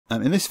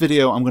In this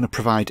video I'm going to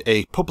provide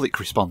a public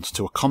response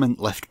to a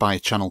comment left by a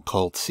channel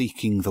called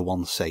Seeking the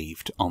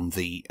ONCESaved on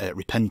the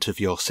Repent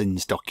of Your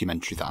Sins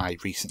documentary that I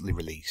recently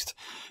released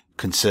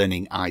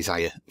concerning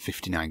Isaiah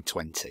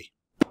 59:20.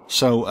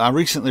 So I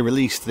recently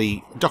released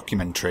the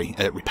documentary,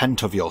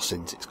 Repent of Your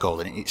Sins it's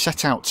called, and it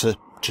set out to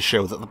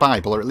show that the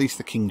Bible, or at least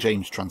the King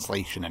James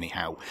translation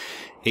anyhow,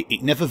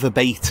 it never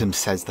verbatim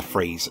says the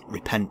phrase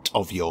repent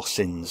of your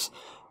sins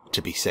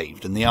to be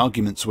saved, and the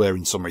arguments were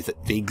in summary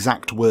that the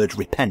exact word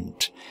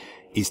repent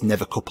is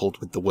never coupled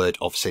with the word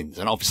of sins,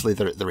 and obviously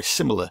there are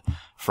similar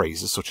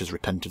phrases such as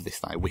repent of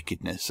this thy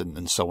wickedness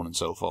and so on and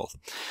so forth.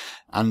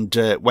 And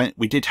when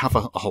we did have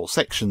a whole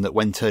section that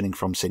when turning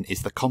from sin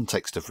is the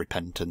context of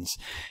repentance,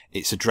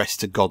 it's addressed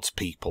to God's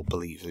people,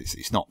 believers.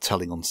 It's not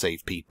telling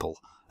unsaved people,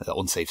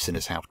 unsaved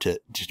sinners, how to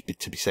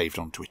be saved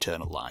onto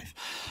eternal life.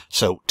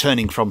 So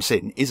turning from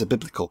sin is a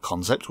biblical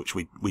concept, which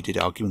we did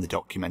argue in the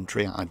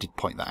documentary. I did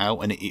point that out,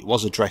 and it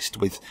was addressed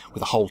with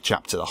a whole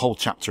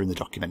chapter in the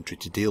documentary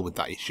to deal with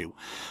that issue.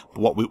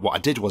 But what I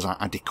did was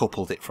I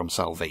decoupled it from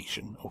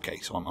salvation. Okay,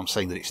 so I'm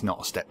saying that it's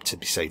not a step to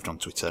be saved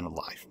onto eternal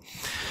life.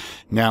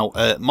 Now,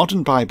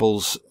 modern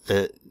Bibles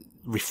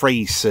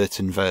rephrase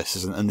certain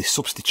verses and they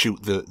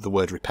substitute the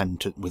word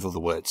repent with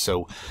other words.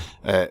 So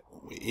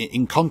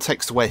in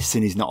context where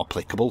sin is not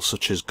applicable,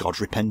 such as God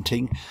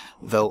repenting,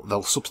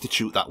 they'll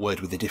substitute that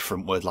word with a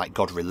different word like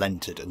God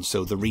relented, and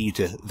so the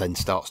reader then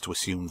starts to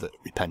assume that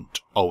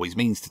repent always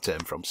means to turn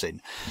from sin.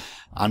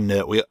 And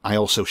I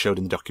also showed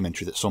in the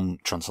documentary that some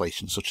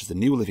translations, such as the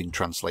New Living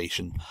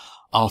Translation,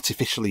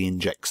 artificially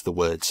injects the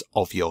words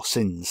of your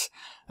sins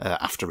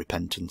after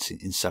repentance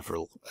in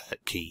several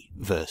key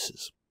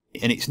verses.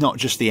 And it's not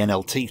just the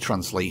NLT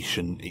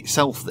translation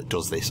itself that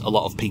does this. A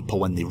lot of people,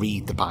 when they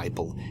read the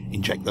Bible,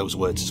 inject those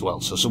words as well.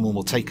 So someone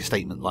will take a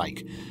statement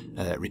like,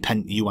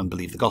 repent you and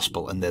believe the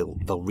gospel, and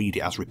they'll read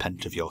it as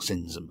repent of your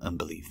sins and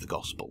believe the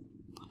gospel.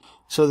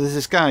 So there's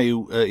this guy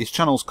who, his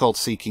channel's called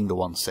Seeking the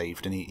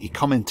ONCESaved, and he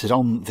commented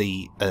on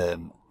the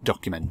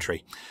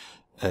documentary,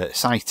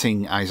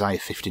 citing Isaiah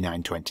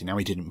 59:20. Now,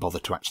 he didn't bother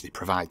to actually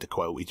provide the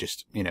quote. He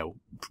just,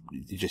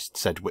 he just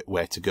said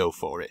where to go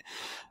for it.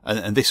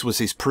 And this was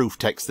his proof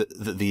text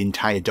that the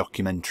entire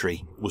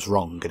documentary was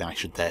wrong, and I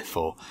should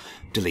therefore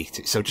delete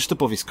it. So just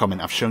above his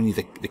comment, I've shown you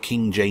the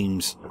King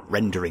James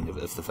rendering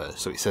of the verse.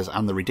 So it says,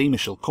 "And the Redeemer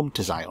shall come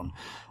to Zion,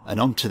 and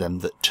unto them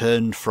that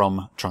turn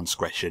from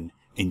transgression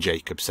in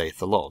Jacob, saith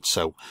the Lord."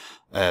 So,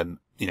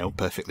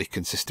 perfectly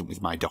consistent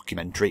with my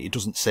documentary. It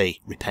doesn't say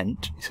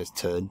repent, it says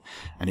turn,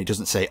 and it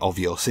doesn't say of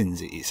your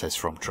sins, it says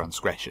from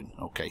transgression.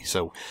 Okay,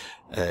 so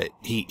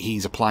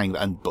he's applying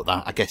that, but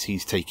I guess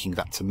he's taking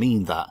that to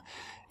mean that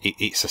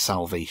it's a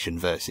salvation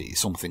verse.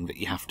 It's something that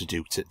you have to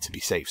do to be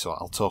saved. So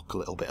I'll talk a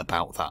little bit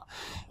about that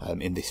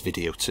in this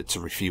video to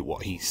refute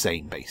what he's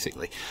saying,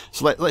 basically.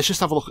 So let's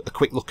just have a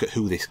quick look at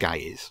who this guy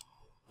is.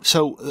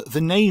 So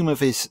the name of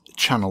his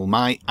channel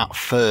might at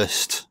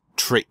first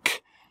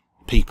trick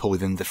people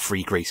within the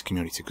free grace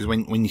community, because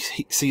when you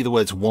see the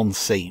words once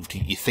saved,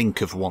 you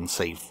think of once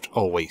saved,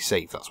 always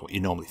saved. That's what you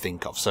normally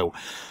think of. So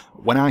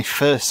when I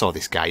first saw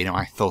this guy,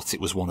 I thought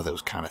it was one of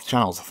those kind of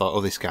channels. I thought,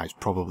 oh, this guy's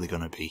probably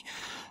going to be,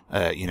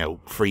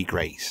 free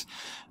grace.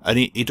 And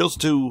he does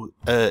do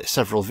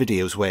several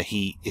videos where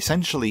he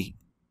essentially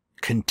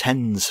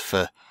contends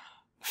for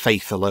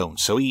faith alone.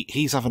 So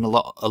he's having a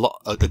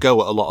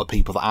go at a lot of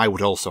people that I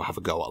would also have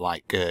a go at,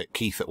 like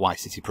Keith at Y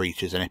City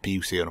Preachers and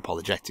Epiusi on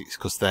Apologetics,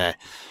 because they're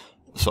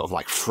sort of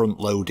like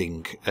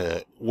front-loading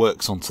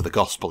works onto the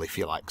gospel, if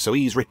you like. So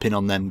he's ripping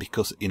on them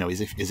because,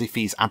 as if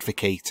he's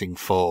advocating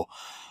for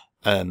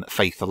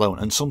faith alone.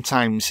 And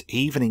sometimes he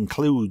even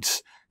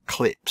includes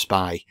clips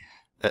by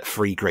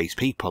free grace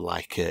people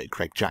like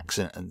Greg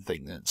Jackson and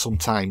things, and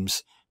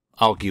sometimes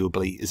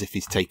arguably as if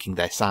he's taking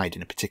their side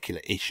in a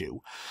particular issue.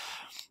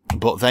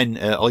 But then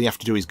all you have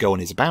to do is go on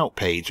his About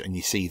page and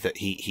you see that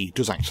he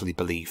does actually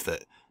believe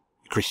that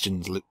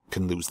Christians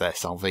can lose their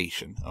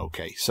salvation.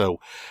 Okay, so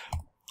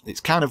it's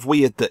kind of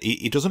weird that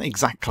he doesn't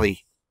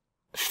exactly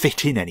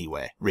fit in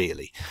anywhere,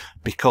 really,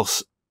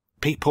 because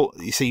people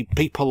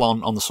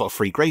on the sort of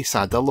free grace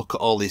side, they'll look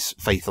at all his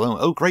faith alone.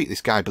 Oh, great,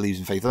 this guy believes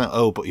in faith alone.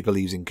 Oh, but he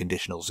believes in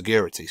conditional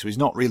security, so he's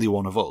not really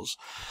one of us.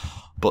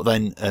 But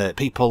then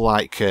people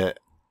like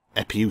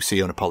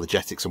Epiusi on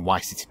Apologetics and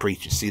Y City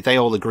Preachers, see, they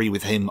all agree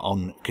with him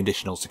on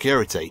conditional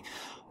security,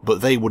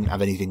 but they wouldn't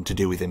have anything to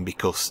do with him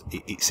because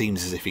it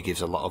seems as if he gives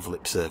a lot of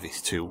lip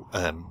service to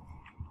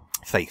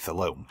faith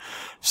alone.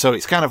 So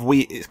it's kind of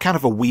weird. It's kind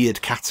of a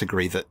weird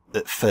category that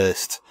at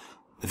first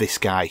this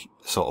guy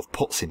sort of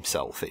puts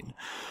himself in.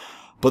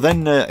 But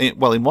then, in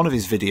one of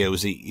his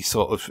videos, he's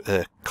sort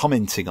of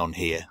commenting on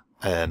here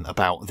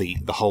about the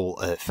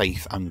whole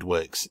faith and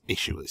works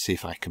issue. Let's see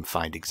if I can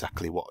find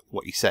exactly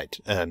what he said.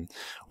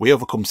 We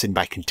overcome sin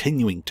by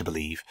continuing to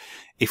believe.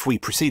 If we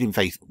proceed in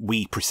faith,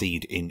 we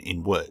proceed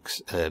in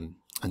works, and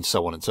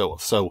so on and so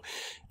forth. So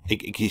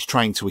he's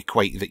trying to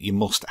equate that you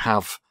must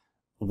have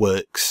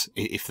works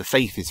if the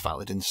faith is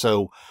valid. And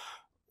so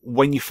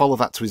when you follow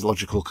that to his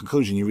logical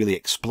conclusion, you really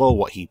explore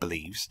what he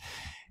believes.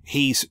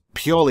 he's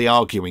purely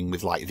arguing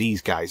with like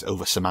these guys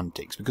over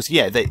semantics, because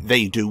yeah,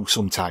 they do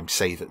sometimes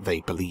say that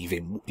they believe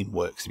in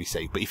works to be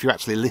saved, but if you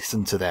actually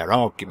listen to their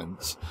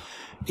arguments,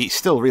 it's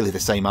still really the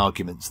same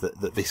arguments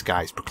that this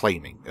guy's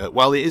proclaiming.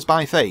 Well, it is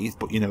by faith,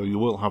 but you know, you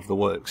will have the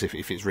works if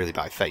it's really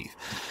by faith.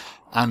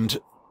 And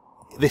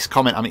this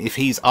comment, I mean, if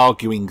he's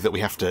arguing that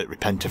we have to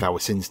repent of our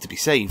sins to be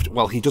saved,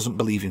 well, he doesn't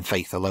believe in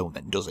faith alone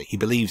then, does he? He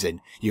believes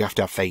in you have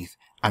to have faith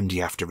and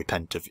you have to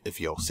repent of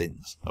your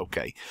sins.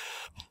 Okay.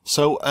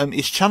 So,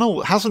 his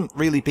channel hasn't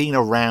really been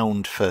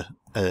around for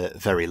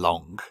very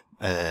long.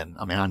 I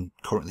mean, I'm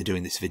currently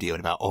doing this video in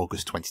about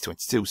August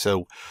 2022,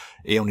 so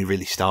he only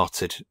really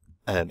started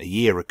a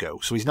year ago,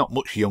 so he's not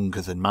much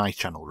younger than my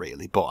channel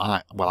really, but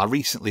I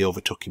recently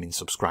overtook him in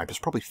subscribers,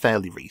 probably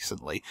fairly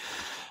recently,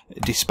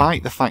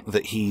 despite the fact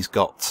that he's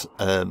got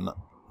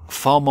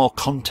far more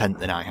content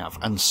than I have,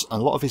 and a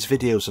lot of his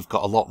videos have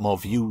got a lot more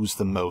views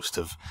than most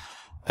of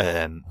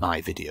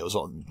my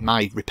videos.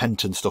 My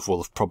repentance stuff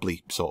will have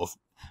probably sort of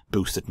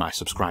boosted my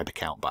subscriber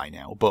count by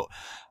now, but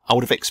I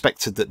would have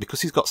expected that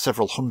because he's got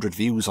several hundred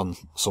views on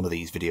some of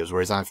these videos,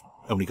 whereas I've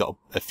only got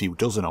a few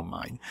dozen on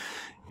mine,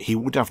 he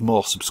would have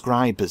more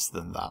subscribers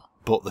than that.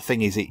 But the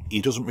thing is,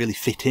 he doesn't really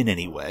fit in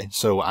anywhere,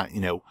 so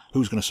you know,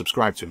 who's going to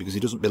subscribe to him, because he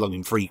doesn't belong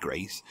in free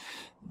grace,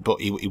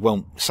 but he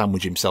won't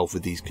sandwich himself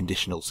with these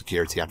conditional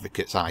security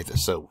advocates either,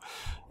 so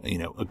you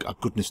know,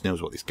 goodness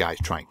knows what this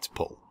guy's trying to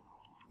pull.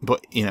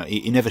 But, you know,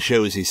 he never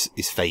shows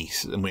his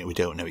face, and we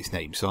don't know his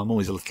name, so I'm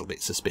always a little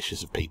bit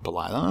suspicious of people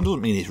like that. That doesn't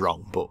mean he's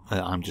wrong, but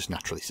I'm just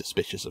naturally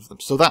suspicious of them.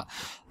 So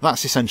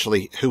that's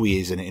essentially who he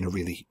is in a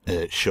really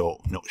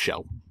short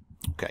nutshell.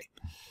 Okay.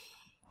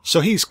 So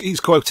he's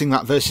quoting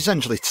that verse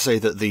essentially to say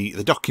that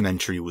the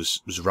documentary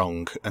was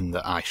wrong, and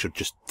that I should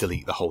just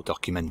delete the whole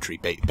documentary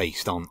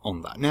based on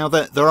that. Now,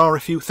 there are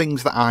a few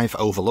things that I've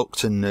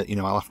overlooked, and you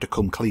know, I'll have to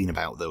come clean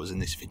about those in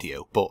this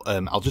video, but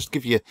I'll just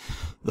give you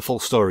the full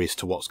story as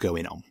to what's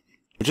going on.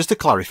 But just to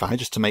clarify,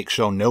 just to make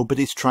sure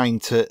nobody's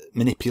trying to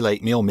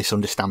manipulate me or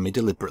misunderstand me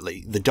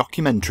deliberately, the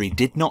documentary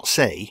did not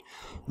say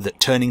that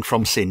turning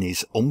from sin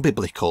is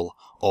unbiblical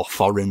or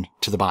foreign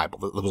to the Bible.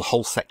 There was a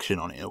whole section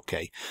on it,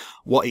 okay?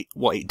 What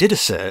it did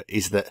assert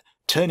is that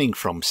turning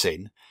from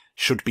sin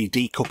should be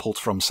decoupled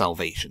from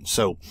salvation.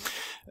 So,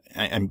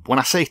 and when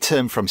I say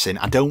turn from sin,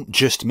 I don't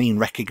just mean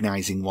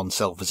recognising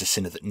oneself as a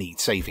sinner that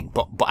needs saving,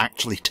 but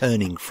actually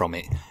turning from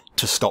it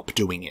to stop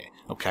doing it,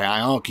 okay?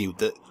 I argued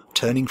that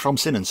turning from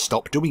sin and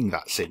stop doing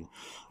that sin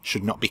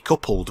should not be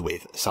coupled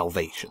with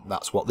salvation.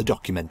 That's what the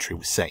documentary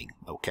was saying,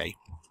 okay?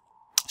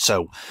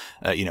 So,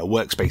 you know,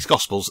 works-based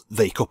gospels,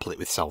 they couple it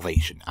with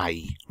salvation,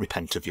 i.e.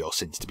 repent of your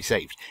sins to be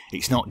saved.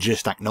 It's not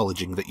just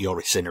acknowledging that you're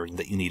a sinner and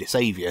that you need a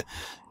saviour.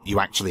 You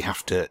actually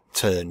have to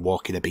turn,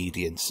 walk in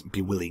obedience,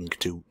 be willing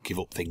to give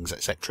up things,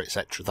 etc.,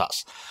 etc.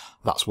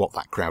 That's what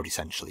that crowd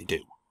essentially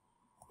do.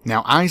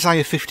 Now,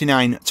 Isaiah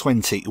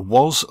 59:20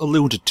 was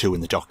alluded to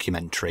in the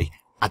documentary.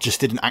 I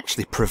just didn't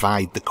actually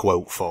provide the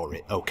quote for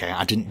it, okay?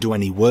 I didn't do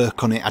any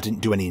work on it, I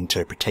didn't do any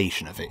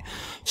interpretation of it.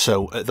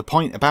 So, at the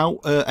point about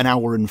an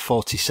hour and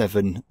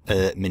 47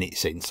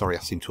 minutes in, sorry,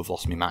 I seem to have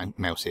lost my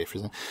mouse here for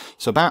a second.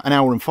 So about an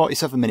hour and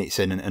 47 minutes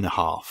in and a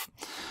half,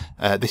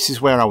 this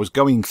is where I was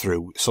going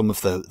through some of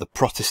the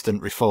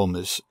Protestant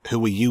reformers who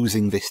were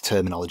using this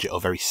terminology,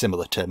 or very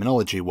similar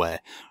terminology,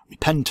 where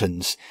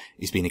repentance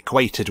is being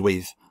equated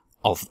with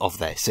of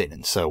their sin.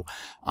 And so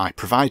I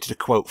provided a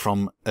quote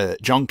from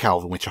John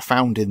Calvin, which I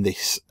found in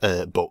this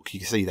book. You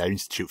can see there,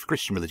 Institute for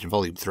Christian Religion,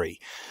 Volume 3.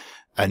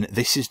 And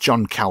this is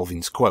John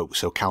Calvin's quote.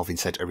 So Calvin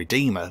said, "A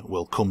Redeemer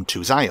will come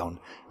to Zion,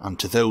 and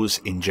to those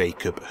in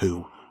Jacob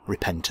who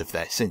repent of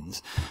their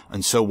sins."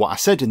 And so what I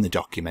said in the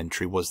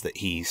documentary was that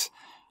he's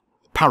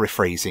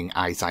paraphrasing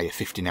Isaiah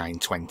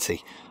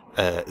 59:20.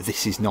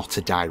 This is not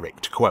a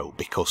direct quote,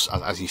 because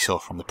as you saw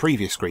from the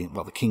previous screen,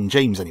 well, the King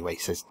James anyway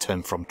says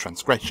turn from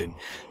transgression,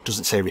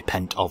 doesn't say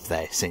repent of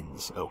their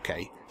sins,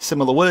 okay?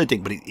 Similar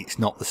wording, but it's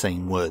not the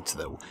same words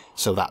though,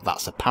 so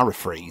that's a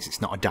paraphrase,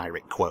 it's not a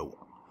direct quote.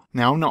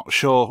 Now, I'm not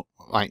sure,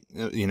 like,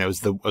 you know,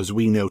 as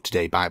we know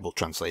today, Bible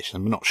translation,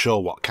 I'm not sure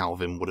what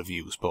Calvin would have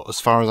used, but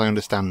as far as I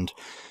understand,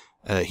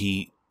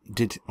 he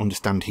did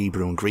understand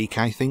Hebrew and Greek,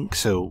 I think,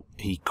 so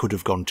he could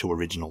have gone to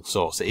original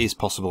source. It is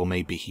possible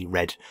maybe he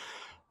read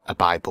a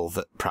Bible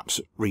that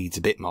perhaps reads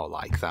a bit more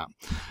like that,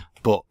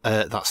 but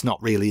that's not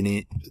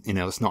really, you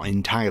know, it's not an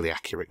entirely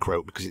accurate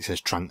quote, because it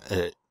says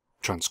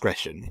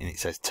transgression and it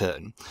says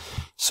turn,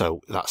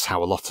 so that's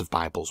how a lot of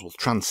Bibles will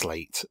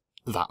translate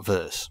that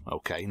verse.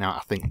 Okay, now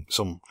I think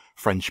some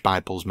French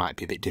Bibles might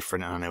be a bit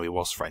different, and I know he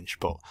was French,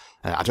 but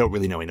I don't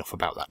really know enough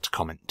about that to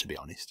comment, to be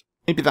honest.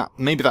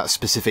 Maybe that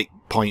specific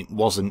point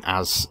wasn't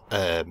as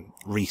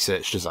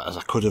researched as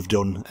I could have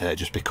done,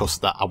 just because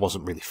that I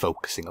wasn't really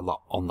focusing a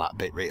lot on that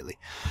bit really.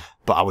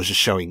 But I was just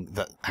showing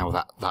that how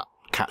that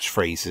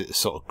catchphrase is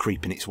sort of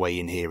creeping its way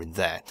in here and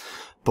there.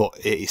 But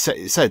it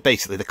said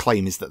basically the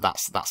claim is that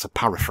that's a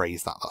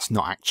paraphrase, that's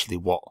not actually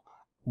what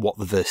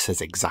the verse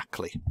says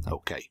exactly.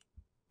 Okay.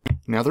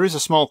 Now there is a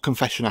small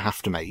confession I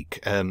have to make.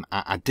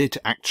 I did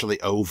actually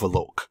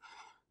overlook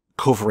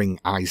covering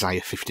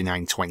Isaiah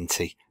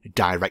 59:20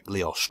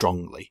 directly or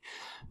strongly,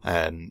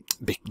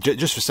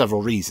 just for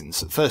several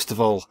reasons. First of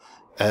all,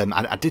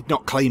 I did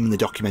not claim in the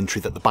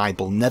documentary that the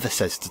Bible never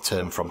says to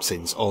turn from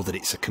sins, or that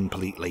it's a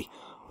completely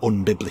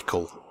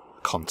unbiblical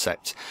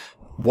concept.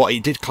 What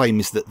it did claim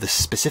is that the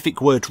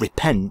specific word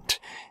repent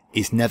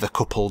is never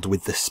coupled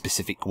with the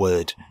specific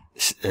word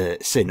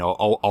sin,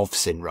 or of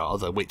sin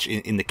rather, which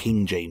in the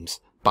King James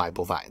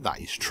Bible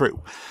that is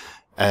true.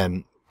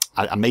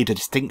 I made a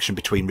distinction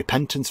between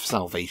repentance for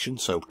salvation,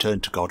 so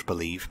turn to God,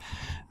 believe,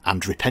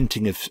 and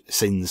repenting of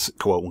sins,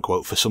 quote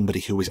unquote, for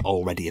somebody who is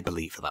already a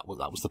believer. That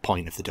was the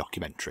point of the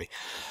documentary.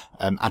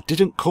 I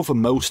didn't cover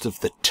most of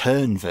the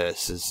turn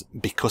verses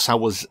because I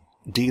was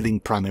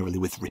dealing primarily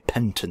with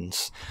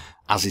repentance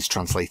as is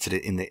translated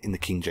in the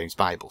King James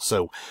Bible.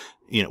 So,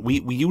 you know,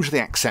 we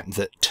usually accept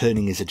that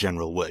turning is a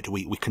general word.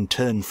 We can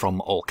turn from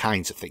all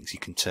kinds of things.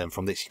 You can turn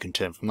from this, you can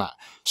turn from that.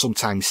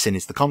 Sometimes sin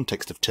is the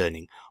context of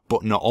turning,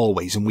 but not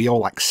always, and we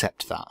all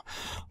accept that.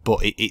 But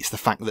it's the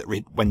fact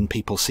that when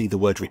people see the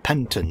word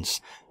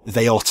repentance,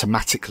 they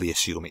automatically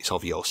assume it's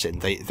of your sin.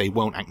 They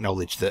won't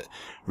acknowledge that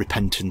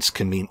repentance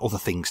can mean other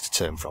things to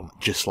turn from,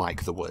 just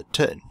like the word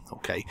turn.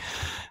 Okay.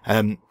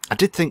 I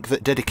did think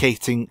that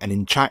dedicating an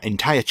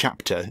entire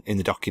chapter in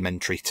the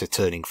documentary to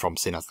turning from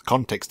sin as the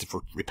context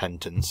of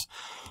repentance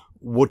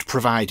would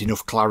provide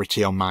enough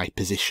clarity on my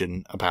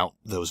position about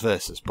those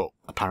verses, but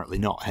apparently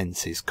not,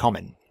 hence his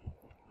comment.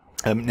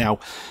 Now,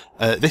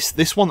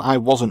 this one I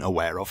wasn't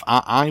aware of.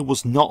 I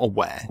was not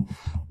aware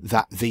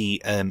that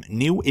the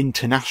New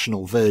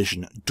International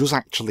Version does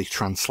actually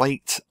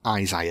translate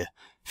Isaiah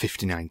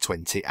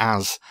 59:20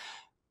 as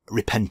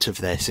repent of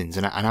their sins,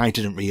 and I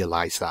didn't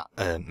realise that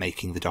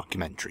making the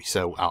documentary.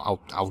 So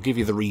I'll give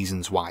you the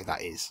reasons why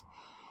that is.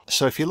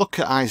 So if you look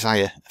at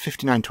Isaiah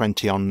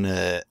 59:20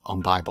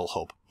 on Bible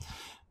Hub,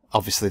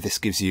 obviously this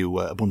gives you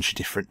a bunch of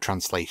different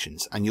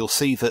translations, and you'll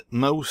see that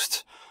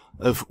most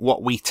of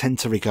what we tend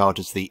to regard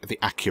as the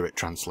accurate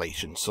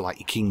translations, so like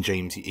your King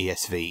James, your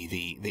ESV,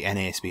 the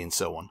NASB and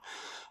so on,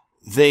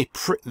 they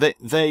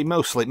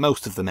mostly,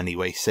 most of them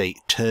anyway, say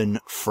turn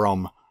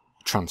from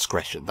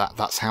transgression.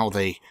 That's how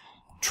they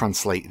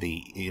translate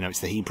it's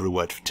the Hebrew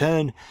word for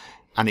turn,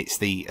 and it's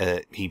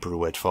the Hebrew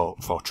word for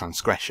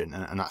transgression,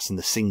 and that's in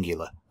the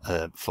singular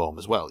form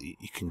as well.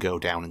 You can go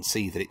down and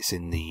see that it's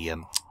in the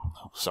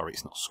sorry,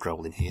 it's not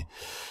scrolling here.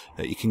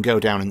 You can go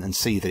down and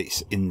see that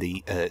it's in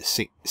the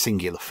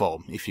singular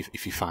form if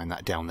you find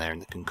that down there in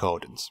the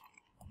concordance.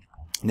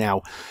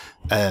 Now,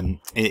 in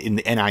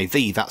the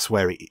NIV, that's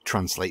where it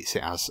translates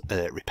it as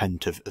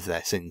repent of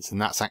their sins,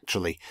 and that's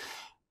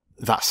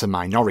a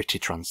minority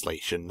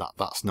translation.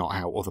 That's not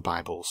how other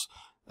Bibles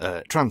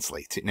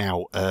translate it.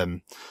 Now,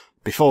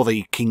 before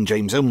the King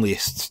James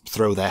onlyists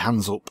throw their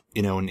hands up,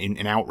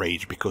 in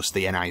outrage because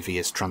the NIV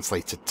has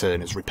translated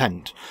turn as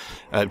repent,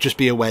 just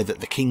be aware that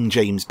the King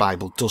James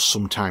Bible does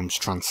sometimes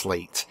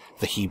translate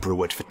the Hebrew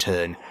word for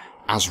turn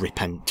as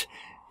repent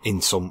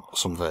in some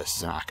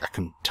verses, and I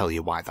can tell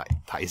you why that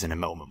is in a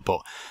moment.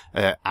 But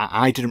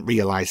I didn't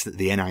realise that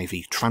the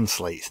NIV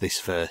translates this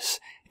verse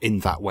in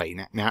that way.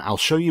 Now I'll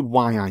show you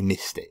why I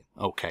missed it.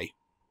 Okay.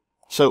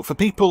 So for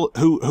people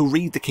who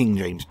read the King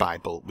James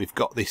Bible, we've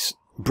got this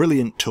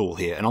brilliant tool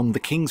here, and on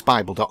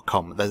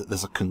thekingsbible.com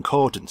there's a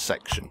concordance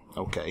section.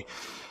 Okay.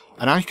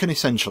 And I can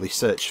essentially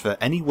search for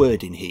any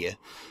word in here,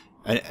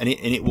 and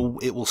it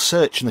will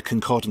search in the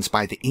concordance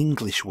by the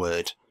English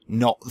word,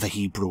 not the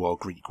Hebrew or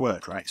Greek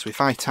word, right? So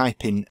if I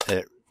type in,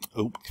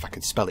 if I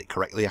can spell it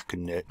correctly, I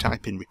can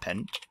type in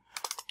repent.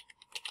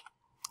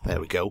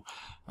 There we go.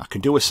 I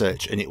can do a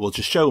search and it will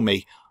just show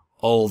me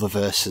all the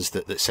verses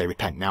that say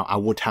repent. Now, I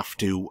would have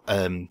to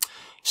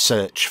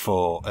search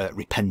for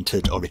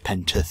repented or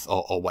repenteth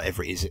or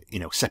whatever it is,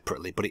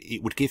 separately, but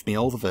it would give me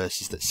all the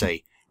verses that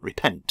say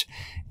repent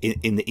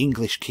in the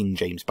English King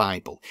James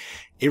Bible,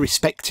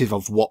 irrespective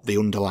of what the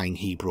underlying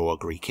Hebrew or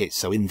Greek is.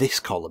 So in this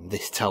column,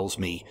 this tells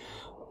me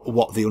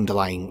what the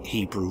underlying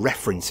Hebrew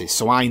reference is.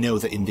 So I know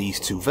that in these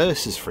two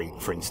verses, for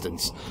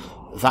instance,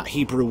 that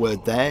Hebrew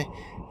word there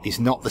is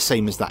not the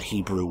same as that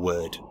Hebrew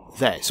word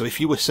there. So if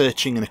you were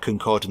searching in a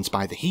concordance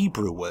by the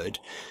Hebrew word,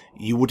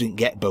 you wouldn't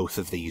get both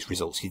of these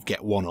results. You'd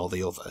get one or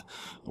the other.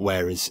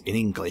 Whereas in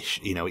English,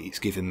 it's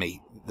given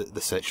me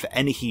the search for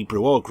any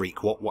Hebrew or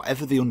Greek,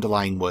 whatever the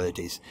underlying word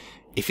is.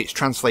 If it's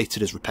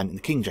translated as repent in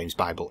the King James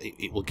Bible,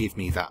 it will give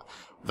me that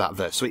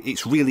verse. So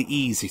it's really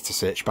easy to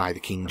search by the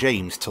King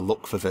James to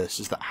look for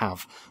verses that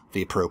have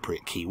the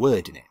appropriate key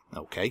word in it.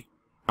 Okay.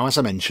 Now, as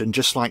I mentioned,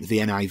 just like the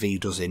NIV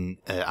does in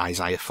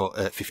Isaiah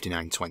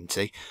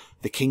 59:20,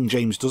 the King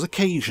James does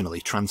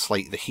occasionally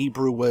translate the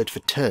Hebrew word for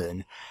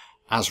turn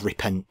as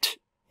repent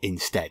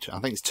instead. I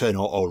think it's turn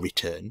or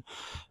return.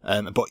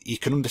 But you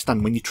can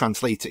understand when you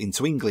translate it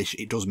into English,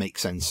 it does make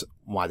sense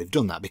why they've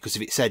done that, because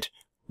if it said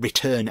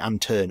return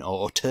and turn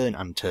or turn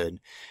and turn,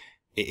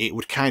 it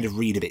would kind of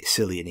read a bit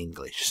silly in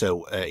English.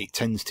 So it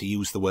tends to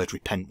use the word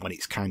repent when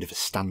it's kind of a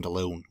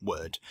standalone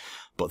word,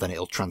 but then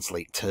it'll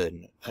translate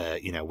turn,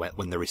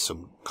 when there is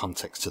some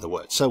context to the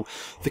word. So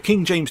the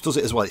King James does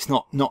it as well. It's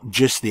not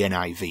just the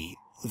NIV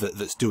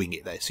that's doing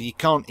it there. So you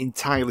can't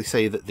entirely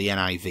say that the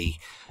NIV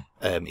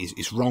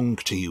is wrong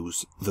to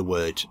use the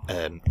word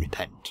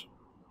repent.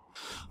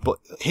 But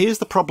here's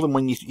the problem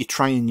when you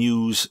try and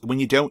when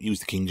you don't use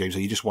the King James, or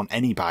you just want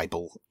any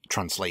Bible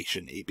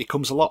translation, it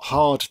becomes a lot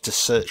harder to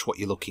search what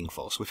you're looking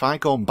for. So if I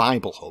go on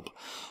Bible Hub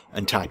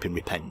and type in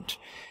repent,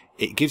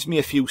 it gives me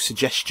a few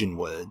suggestion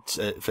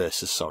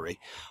verses,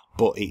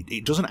 but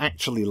it doesn't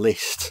actually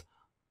list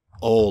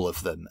all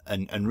of them,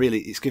 and really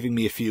it's giving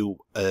me a few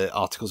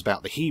articles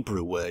about the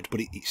Hebrew word, but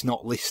it's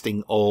not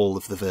listing all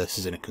of the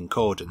verses in a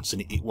concordance,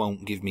 and it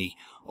won't give me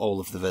all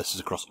of the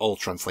verses across all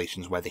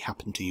translations where they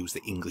happen to use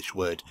the English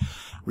word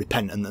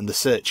repent, and the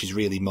search is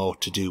really more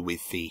to do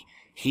with the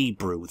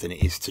Hebrew than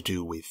it is to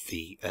do with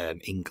the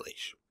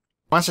English.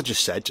 As I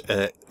just said,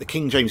 the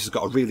King James has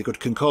got a really good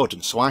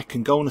concordance, so I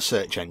can go on a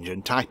search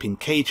engine, type in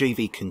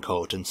KJV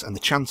concordance, and the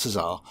chances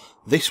are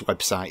this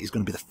website is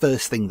going to be the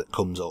first thing that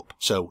comes up.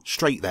 So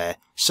straight there,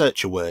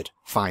 search a word,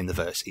 find the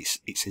verse.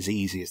 It's as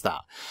easy as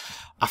that.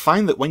 I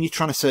find that when you're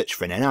trying to search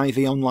for an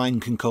NIV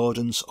online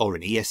concordance or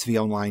an ESV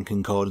online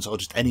concordance or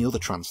just any other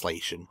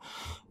translation,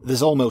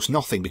 there's almost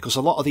nothing, because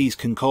a lot of these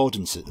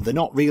concordances, they're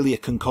not really a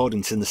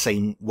concordance in the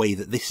same way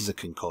that this is a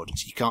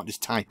concordance. You can't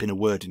just type in a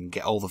word and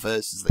get all the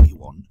verses that you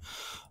want.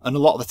 And a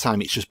lot of the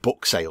time it's just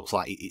book sales,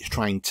 like it's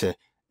trying to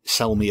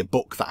sell me a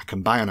book that I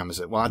can buy on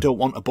Amazon. Well, I don't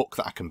want a book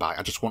that I can buy.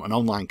 I just want an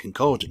online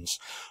concordance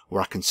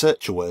where I can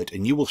search a word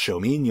and you will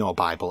show me in your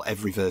Bible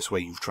every verse where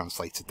you've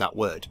translated that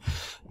word.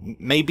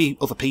 Maybe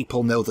other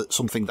people know that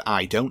something that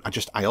I don't.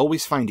 I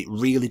always find it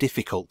really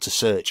difficult to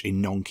search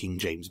in non-King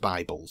James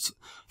Bibles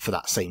for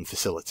that same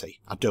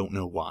facility. I don't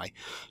know why.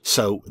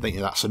 So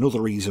that's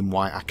another reason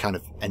why I kind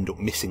of end up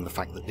missing the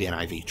fact that the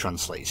NIV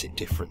translates it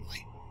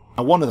differently.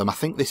 Now, one of them, I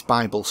think this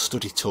Bible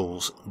Study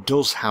Tools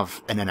does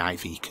have an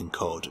NIV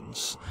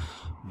concordance,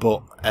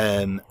 but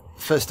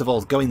first of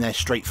all, going there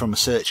straight from a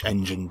search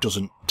engine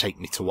doesn't take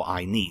me to what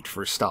I need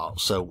for a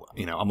start, so,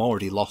 I'm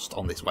already lost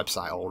on this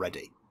website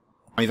already.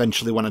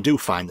 Eventually, when I do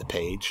find the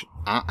page,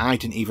 I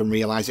didn't even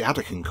realise it had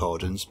a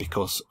concordance,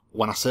 because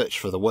when I search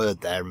for the word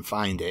there and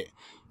find it,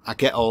 I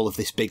get all of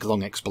this big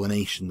long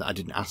explanation that I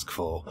didn't ask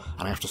for,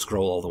 and I have to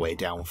scroll all the way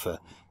down for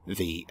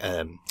the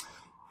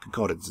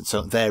concordance. And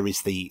so there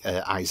is the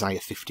Isaiah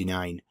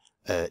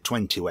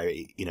 59:20, where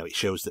it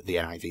shows that the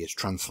NIV has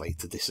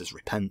translated this as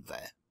repent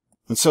there.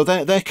 And so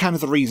they're kind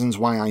of the reasons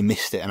why I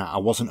missed it, and I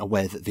wasn't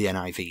aware that the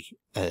NIV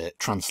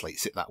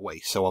translates it that way.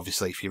 So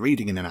obviously, if you're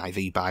reading an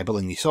NIV Bible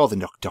and you saw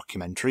the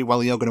documentary,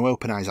 well, you're going to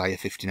open Isaiah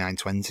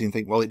 59:20 and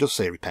think, well, it does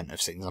say repent of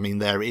sins. I mean,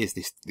 there it is.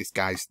 This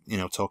guy's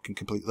talking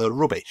completely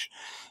rubbish.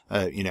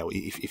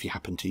 If you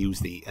happen to use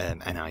the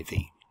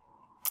NIV.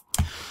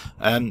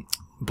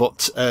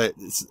 But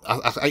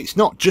it's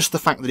not just the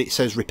fact that it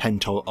says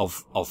repent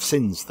of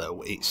sins,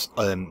 though. It's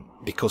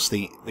because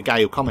the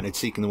guy who commented,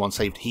 Seeking the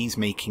ONCESaved, he's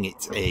making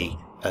it a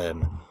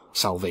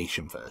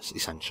salvation verse,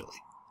 essentially.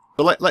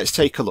 But let's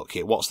take a look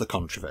here. What's the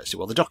controversy?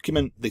 Well, the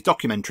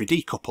documentary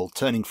Decoupled,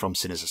 Turning from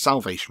Sin as a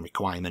Salvation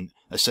Requirement,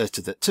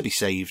 asserted that to be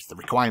saved, the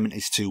requirement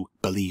is to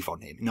believe on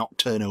him, not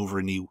turn over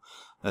a new...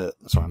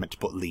 sorry, I meant to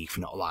put leaf,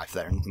 not life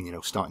there, and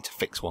starting to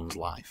fix one's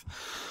life.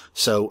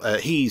 So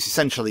he's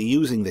essentially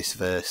using this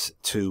verse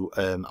to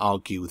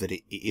argue that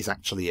it is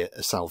actually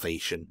a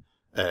salvation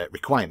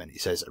requirement. He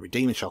says, "A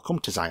Redeemer shall come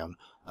to Zion,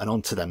 and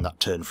unto them that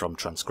turn from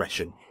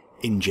transgression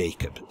in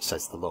Jacob,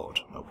 says the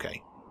Lord."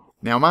 Okay.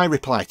 Now, my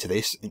reply to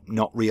this,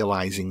 not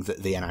realising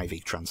that the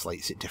NIV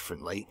translates it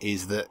differently,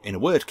 is that in a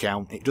word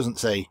count, it doesn't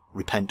say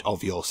repent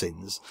of your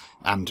sins,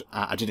 and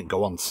I didn't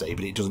go on to say,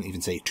 but it doesn't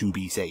even say to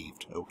be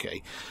saved,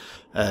 okay?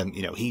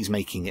 He's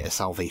making it a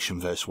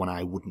salvation verse when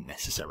I wouldn't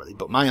necessarily,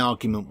 but my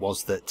argument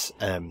was that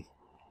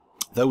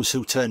those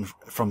who turn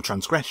from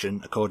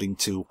transgression, according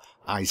to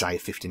Isaiah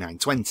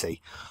 59:20,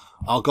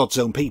 are God's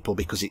own people,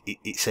 because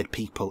it said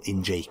people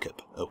in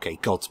Jacob, okay,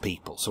 God's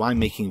people. So I'm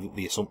making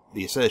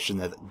the assertion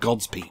there that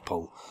God's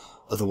people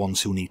are the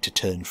ones who need to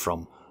turn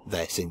from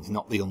their sins,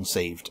 not the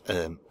unsaved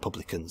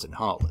publicans and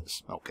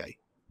harlots, okay.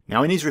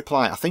 Now, in his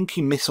reply, I think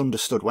he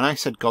misunderstood. When I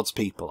said God's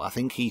people, I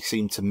think he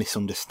seemed to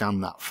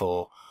misunderstand that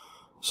for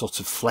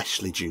sort of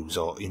fleshly Jews,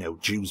 or,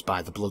 Jews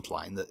by the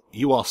bloodline, that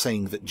you are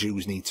saying that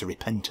Jews need to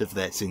repent of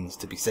their sins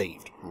to be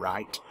saved,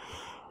 right?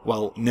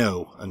 Well,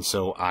 no, and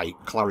so I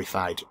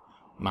clarified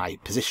my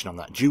position on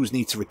that. Jews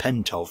need to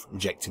repent of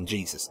rejecting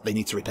Jesus. They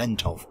need to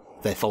repent of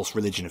their false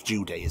religion of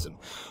Judaism.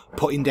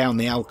 Putting down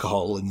the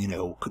alcohol and,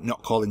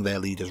 not calling their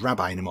leaders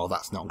rabbi anymore,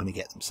 that's not going to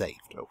get them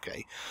saved,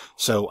 okay?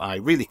 So I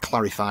really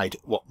clarified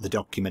what the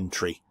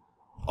documentary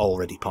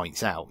already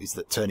points out, is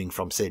that turning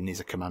from sin is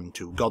a command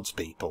to God's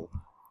people,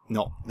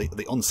 not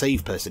the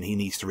unsaved person. He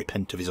needs to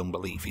repent of his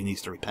unbelief. He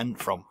needs to repent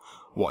from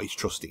what he's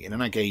trusting in.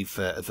 And I gave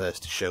a verse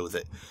to show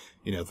that,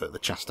 the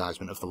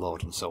chastisement of the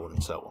Lord and so on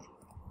and so on.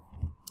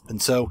 And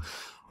so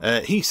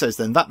he says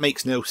then, that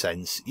makes no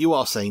sense. You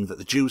are saying that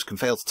the Jews can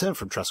fail to turn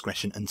from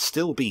transgression and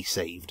still be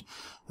saved.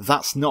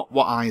 That's not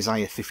what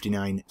Isaiah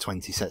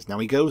 59:20 says. Now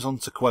he goes on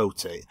to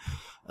quote it,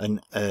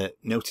 and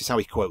notice how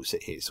he quotes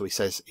it here. So he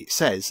says, it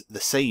says,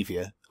 the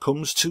Saviour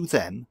comes to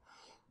them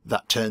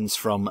that turns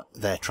from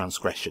their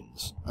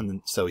transgressions.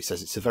 And so he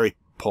says it's a very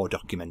poor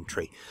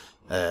documentary,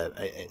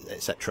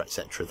 etc.,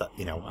 etc., that,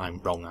 you know, I'm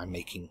wrong, I'm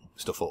making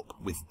stuff up,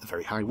 with a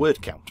very high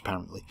word count,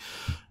 apparently.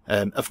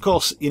 Of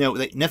course, you know,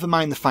 never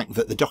mind the fact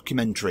that the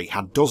documentary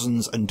had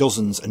dozens and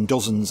dozens and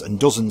dozens and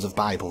dozens of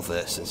Bible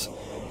verses.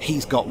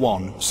 He's got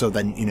one, so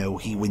then, you know,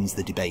 he wins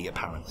the debate,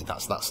 apparently.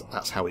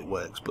 That's how it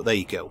works, but there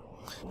you go.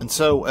 And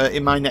so,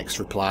 in my next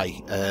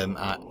reply,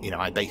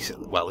 I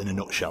basically, well, in a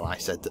nutshell, I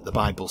said that the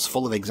Bible's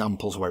full of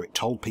examples where it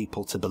told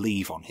people to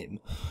believe on him.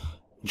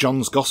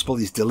 John's Gospel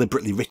is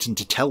deliberately written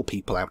to tell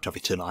people out of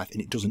eternal life, and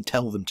it doesn't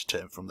tell them to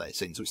turn from their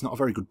sins. So it's not a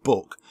very good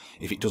book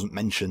if it doesn't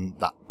mention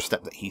that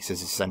step that he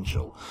says is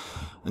essential.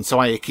 And so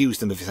I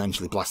accused them of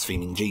essentially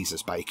blaspheming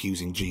Jesus by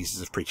accusing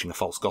Jesus of preaching a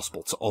false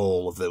gospel to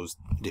all of those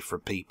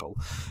different people.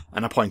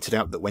 And I pointed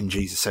out that when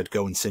Jesus said,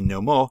 "Go and sin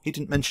no more," he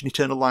didn't mention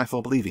eternal life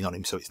or believing on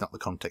him, so it's not the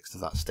context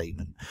of that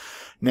statement.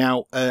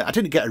 Now, I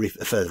didn't get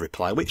a further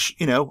reply, which,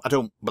 you know, I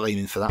don't blame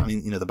him for that. I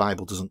mean, you know, the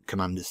Bible doesn't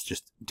command us to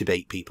just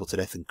debate people to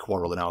death and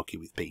quarrel and argue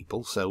with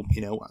people, so, you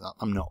know,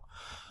 I'm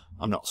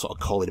not sort of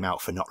calling him out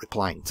for not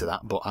replying to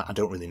that, but I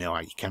don't really know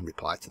how you can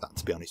reply to that,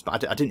 to be honest.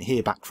 But I didn't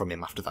hear back from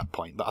him after that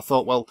point. But I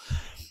thought, well,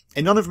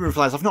 in none of my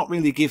replies, I've not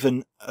really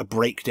given a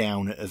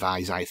breakdown of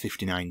Isaiah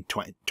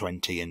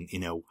 59:20 and, you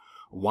know,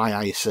 why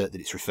I assert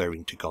that it's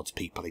referring to God's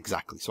people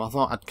exactly. So I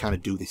thought I'd kind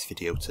of do this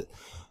video to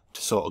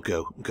sort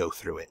of go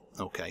through it.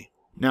 Okay.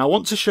 Now, I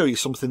want to show you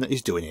something that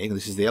he's doing here.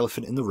 This is the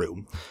elephant in the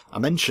room. I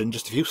mentioned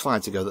just a few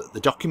slides ago that the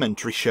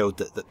documentary showed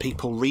that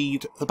people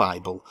read the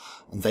Bible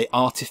and they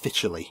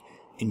artificially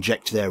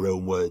inject their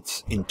own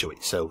words into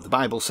it. So the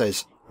Bible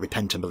says,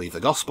 repent and believe the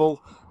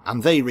gospel,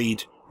 and they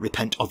read,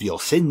 repent of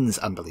your sins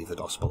and believe the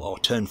gospel, or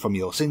turn from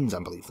your sins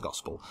and believe the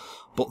gospel.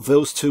 But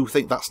those two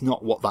think that's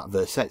not what that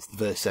verse says. The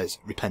verse says,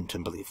 repent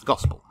and believe the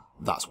gospel.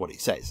 That's what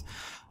it says.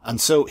 And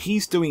so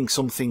he's doing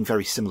something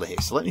very similar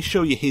here. So let me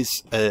show you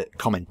his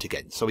comment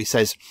again. So he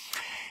says,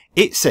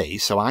 it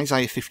says, so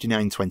Isaiah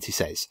 59:20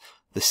 says,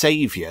 the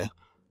Saviour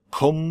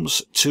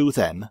comes to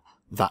them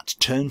that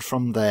turn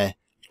from their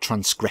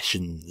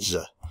transgressions.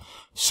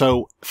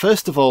 So,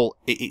 first of all,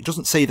 it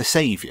doesn't say the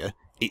Saviour,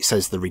 it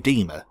says the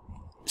Redeemer,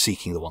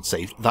 seeking the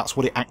ONCEsaved. That's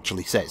what it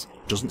actually says.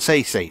 It doesn't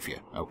say Saviour,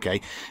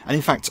 okay? And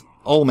in fact,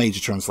 all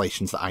major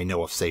translations that I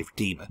know of say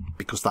Redeemer,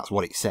 because that's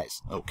what it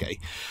says, okay?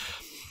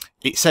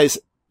 It says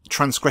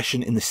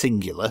transgression in the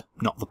singular,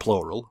 not the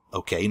plural,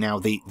 okay? Now,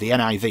 the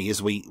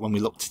NIV, when we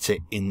looked at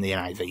it in the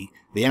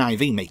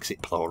NIV makes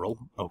it plural,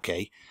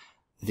 okay?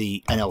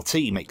 The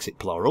NLT makes it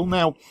plural.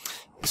 Now,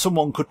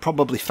 someone could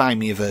probably find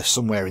me a verse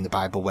somewhere in the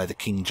Bible where the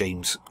King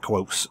James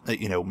quotes,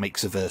 you know,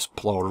 makes a verse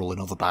plural and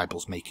other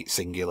Bibles make it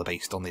singular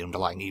based on the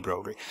underlying Hebrew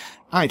or Greek.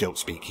 I don't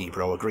speak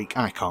Hebrew or Greek.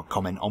 I can't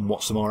comment on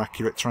what's the more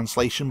accurate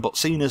translation, but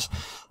seeing as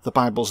the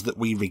Bibles that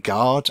we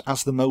regard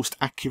as the most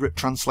accurate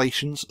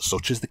translations,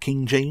 such as the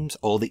King James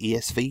or the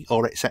ESV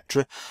or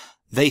etc.,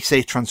 they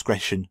say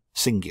transgression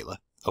singular.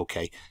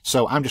 Okay,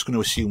 so I'm just going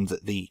to assume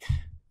that the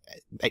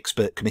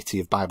expert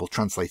committee of Bible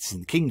translators in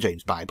the King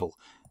James Bible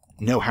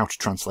know how to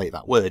translate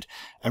that word.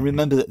 And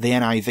remember that the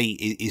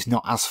NIV is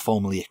not as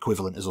formally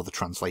equivalent as other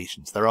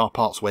translations. There are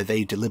parts where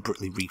they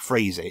deliberately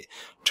rephrase it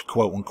to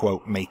quote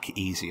unquote make it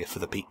easier for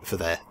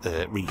their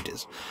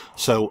readers.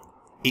 So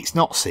it's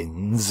not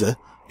sins,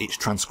 it's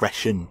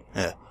transgression.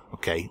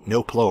 Okay,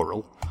 no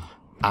plural,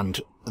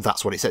 and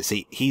that's what it says.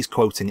 See, he's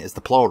quoting it as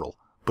the plural,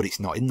 but it's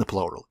not in the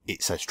plural.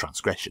 It says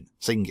transgression,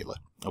 singular.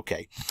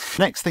 Okay.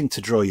 Next thing to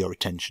draw your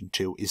attention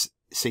to is,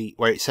 see,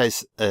 where it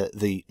says not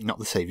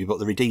the Saviour, but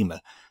the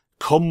Redeemer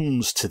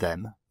comes to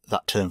them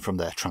that turn from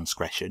their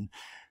transgression.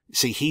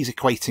 See, he's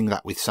equating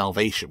that with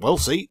salvation. Well,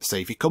 see,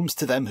 Saviour comes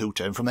to them who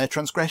turn from their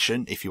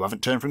transgression. If you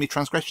haven't turned from your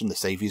transgression, the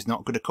Saviour's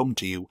not going to come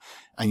to you,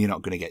 and you're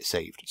not going to get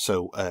saved.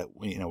 So,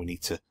 you know, we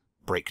need to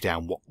break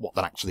down what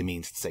that actually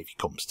means. The Saviour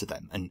comes to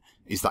them, and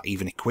is that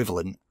even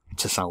equivalent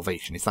to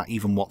salvation? Is that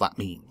even what that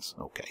means?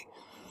 Okay.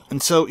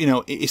 And so, you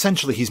know,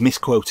 essentially he's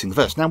misquoting the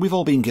verse. Now, we've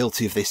all been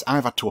guilty of this.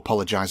 I've had to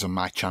apologise on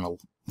my channel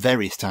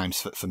various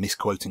times for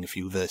misquoting a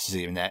few verses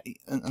here and there.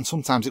 And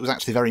sometimes it was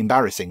actually very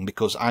embarrassing,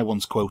 because I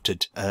once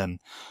quoted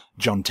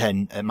John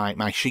 10,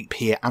 my sheep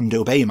hear and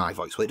obey my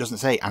voice. Well, it doesn't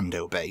say and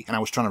obey. And I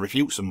was trying to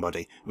refute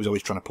somebody who was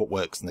always trying to put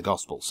works in the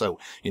gospel. So,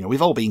 you know,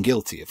 we've all been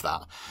guilty of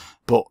that.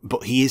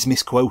 But he is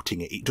misquoting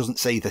it. It doesn't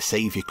say the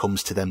Saviour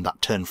comes to them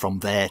that turn from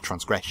their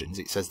transgressions.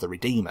 It says the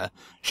Redeemer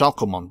shall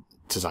come on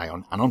to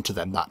Zion, and unto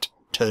them that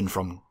turn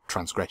from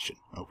transgression.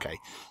 Okay,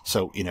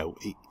 so, you know,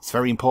 it's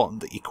very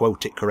important that you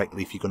quote it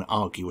correctly if you're going to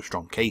argue a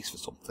strong case for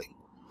something.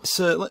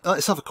 So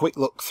let's have a quick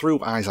look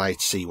through Isaiah to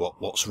see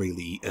what's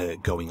really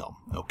going on.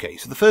 Okay,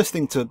 so the first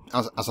thing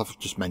as I've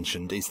just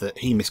mentioned, is that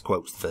he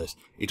misquotes the verse.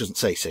 It doesn't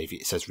say Saviour,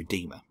 it says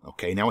Redeemer.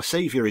 Okay, now a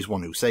Saviour is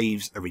one who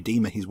saves, a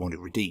Redeemer is one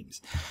who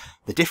redeems.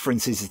 The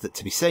difference is that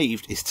to be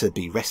saved is to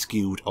be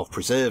rescued or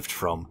preserved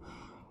from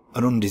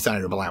an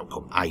undesirable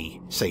outcome,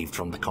 i.e. saved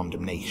from the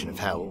condemnation of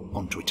hell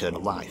unto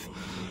eternal life.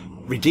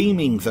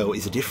 Redeeming, though,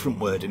 is a different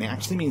word, and it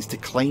actually means to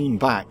claim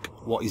back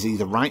what is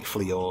either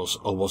rightfully yours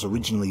or was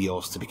originally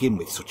yours to begin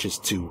with, such as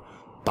to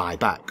buy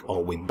back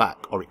or win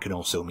back, or it can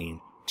also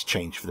mean to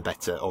change for the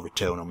better or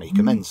return or make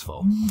amends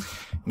for.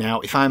 Now,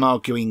 if I'm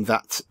arguing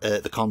that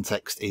the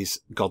context is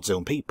God's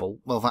own people,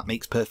 well, that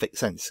makes perfect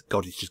sense.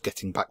 God is just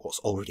getting back what's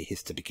already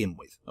his to begin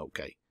with.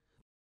 Okay.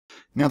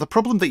 Now, the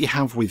problem that you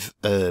have with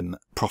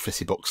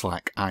prophecy books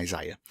like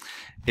Isaiah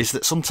is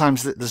that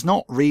sometimes there's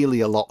not really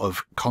a lot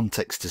of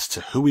context as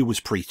to who he was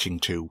preaching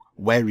to,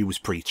 where he was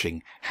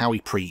preaching, how he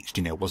preached,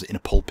 you know, was it in a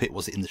pulpit,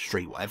 was it in the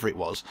street, whatever it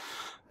was,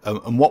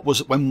 and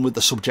when would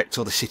the subject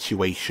or the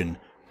situation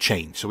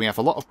change. So we have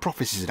a lot of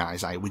prophecies in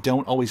Isaiah. We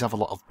don't always have a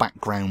lot of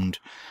background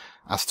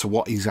as to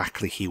what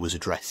exactly he was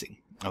addressing.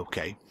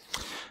 Okay.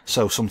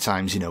 So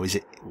sometimes, you know, is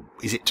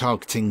it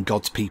targeting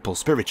God's people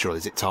spiritually?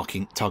 Is it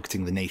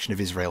targeting the nation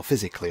of Israel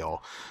physically? Or,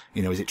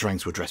 you know, is it trying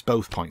to address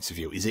both points of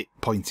view? Is it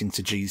pointing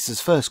to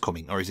Jesus' first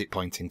coming? Or is it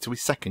pointing to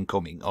his second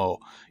coming? Or,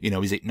 you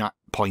know, is it not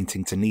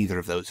pointing to neither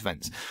of those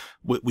events?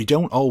 We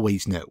don't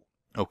always know.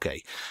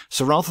 Okay,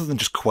 so rather than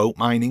just quote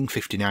mining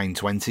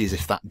 59:20 as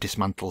if that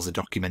dismantles a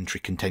documentary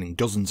containing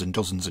dozens and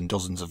dozens and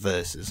dozens of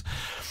verses,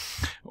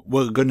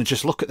 we're going to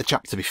just look at the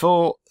chapter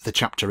before, the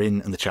chapter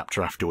in, and the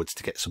chapter afterwards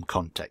to get some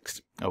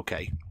context.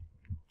 Okay,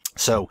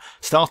 so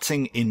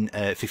starting in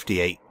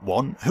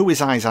 58:1, who is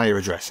Isaiah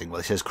addressing? Well,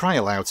 it says, "Cry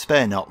aloud,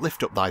 spare not,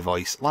 lift up thy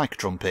voice like a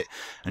trumpet,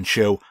 and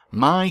show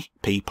my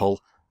people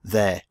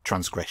their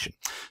transgression."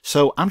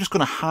 So I'm just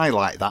going to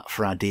highlight that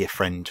for our dear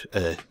friend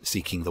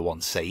Seeking the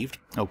ONCESaved,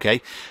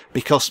 okay,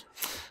 because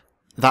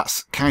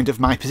that's kind of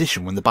my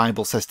position. When the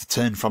Bible says to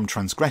turn from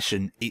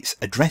transgression, it's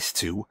addressed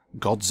to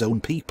God's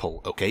own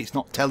people, okay? It's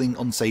not telling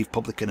unsaved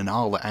publican and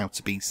harlot how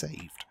to be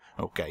saved,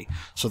 okay?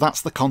 So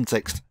that's the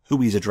context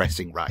who he's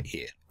addressing right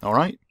here, all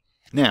right?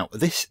 Now,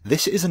 this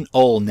isn't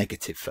all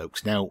negative,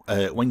 folks. Now,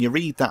 when you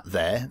read that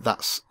there,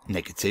 that's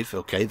negative,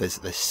 okay?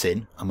 There's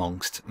sin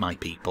amongst my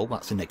people.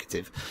 That's a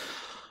negative.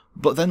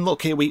 But then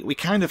look here, we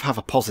kind of have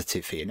a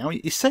positive here. Now,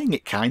 he's saying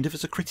it kind of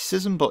as a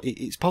criticism, but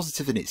it's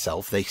positive in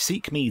itself. They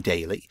seek me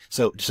daily.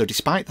 So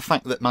despite the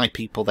fact that my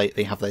people,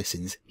 they have their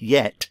sins,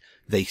 yet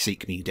they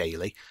seek me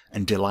daily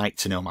and delight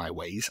to know my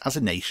ways as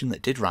a nation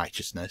that did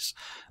righteousness,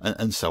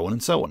 and so on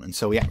and so on. And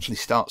so he actually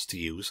starts to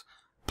use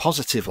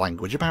positive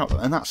language about them,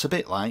 and that's a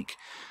bit like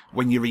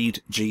when you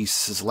read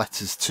Jesus'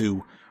 letters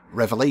to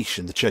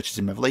Revelation, the churches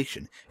in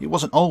Revelation. It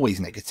wasn't always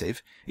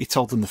negative. He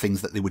told them the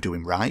things that they were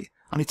doing right,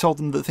 and he told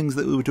them the things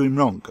that they were doing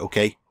wrong,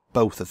 okay?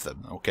 Both of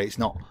them, okay? It's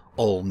not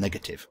all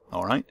negative,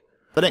 alright?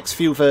 The next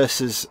few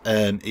verses,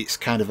 it's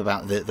kind of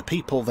about the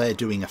people there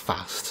doing a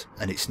fast,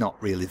 and it's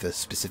not really the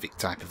specific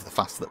type of the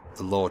fast that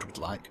the Lord would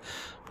like.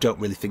 Don't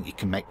really think you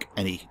can make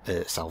any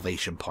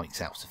salvation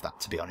points out of that,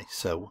 to be honest.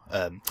 So,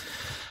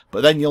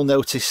 but then you'll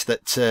notice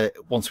that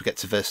once we get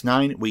to verse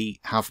 9, we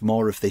have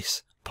more of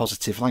this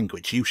positive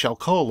language. You shall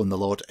call and the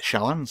Lord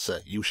shall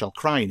answer. You shall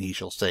cry and he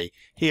shall say,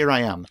 here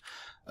I am,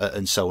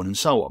 and so on and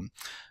so on.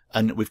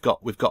 And we've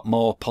got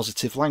more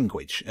positive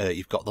language.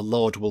 You've got the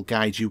Lord will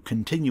guide you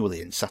continually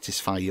and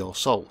satisfy your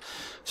soul.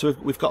 So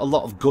we've got a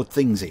lot of good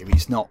things here.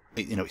 It's not,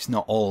 you know, it's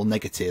not all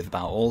negative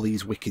about all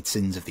these wicked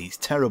sins of these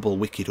terrible,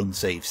 wicked,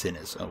 unsaved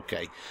sinners.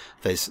 Okay,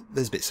 there's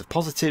bits of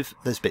positive,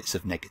 there's bits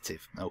of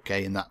negative.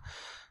 Okay, and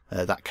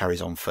that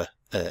carries on for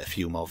a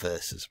few more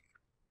verses.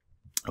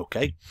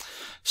 Okay,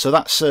 so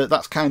that's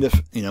kind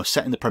of, you know,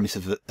 setting the premise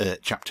of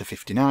chapter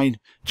 59.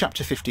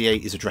 Chapter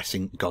 58 is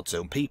addressing God's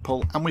own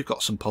people, and we've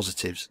got some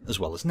positives as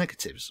well as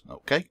negatives.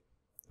 Okay,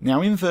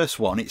 now in verse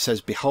 1 it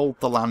says, "Behold,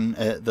 the land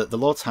that the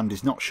Lord's hand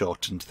is not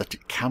shortened, that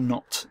it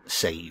cannot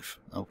save."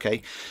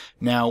 Okay,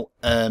 now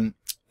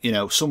you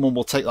know, someone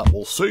will take that,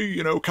 well, see,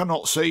 you know,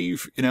 cannot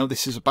save, you know,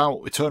 this is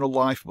about eternal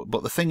life.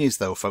 But the thing is,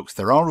 though, folks,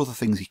 there are other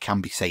things he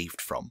can be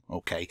saved from.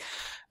 Okay.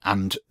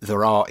 And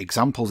there are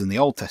examples in the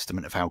Old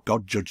Testament of how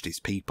God judged his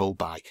people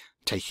by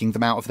taking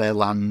them out of their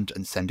land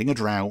and sending a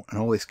drought and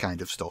all this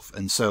kind of stuff.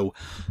 And so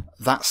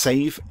that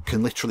save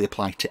can literally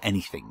apply to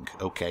anything,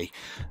 okay?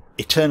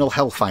 Eternal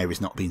hellfire is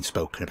not being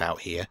spoken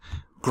about here.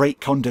 Great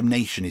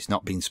condemnation is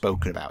not being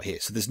spoken about here.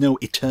 So there's no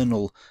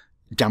eternal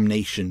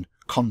damnation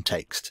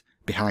context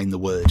behind the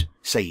word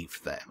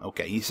save there.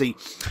 Okay, you see,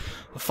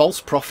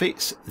 false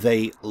prophets,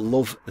 they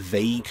love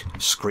vague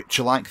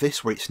scripture like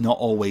this where it's not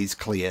always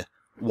clear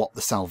what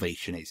the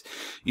salvation is,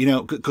 you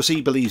know, because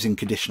he believes in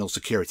conditional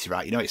security,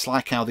 right? You know, it's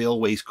like how they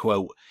always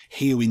quote,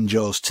 "He who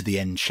endures to the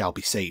end shall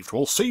be saved."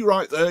 Well, see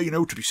right there, you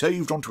know, to be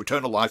saved unto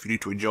eternal life, you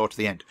need to endure to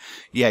the end.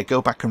 Yeah,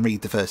 go back and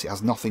read the verse. It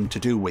has nothing to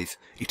do with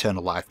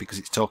eternal life because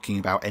it's talking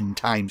about end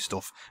time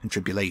stuff and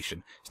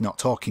tribulation. It's not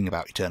talking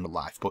about eternal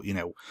life, but you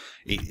know,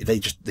 they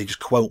just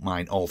quote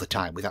mine all the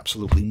time with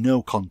absolutely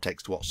no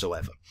context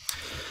whatsoever.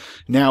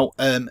 Now,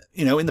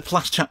 you know, in the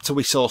last chapter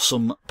we saw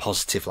some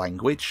positive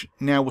language.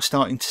 Now we're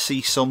starting to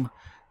see some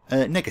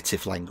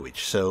negative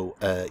language. So,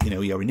 you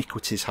know, your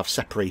iniquities have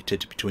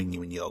separated between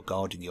you and your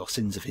God, and your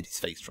sins have hid his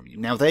face from you.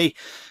 Now they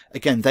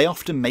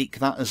often make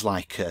that as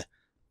like a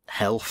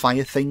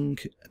hellfire thing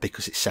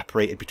because it's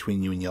separated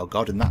between you and your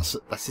God, and that's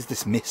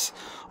this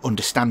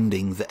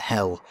misunderstanding that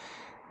hell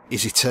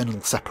is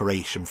eternal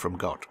separation from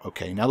God.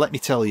 Okay, now let me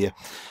tell you,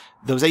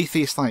 those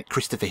atheists like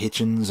Christopher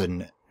Hitchens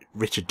and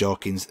Richard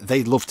Dawkins,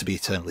 they love to be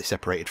eternally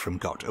separated from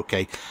God,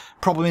 okay?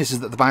 Problem is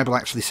that the Bible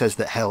actually says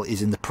that hell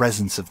is in the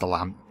presence of the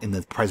Lamb, in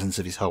the presence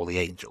of his holy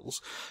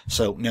angels.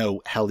 So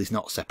no, hell is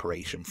not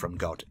separation from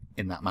God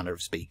in that manner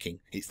of speaking.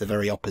 It's the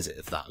very opposite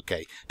of that,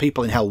 okay?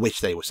 People in hell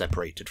wish they were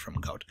separated from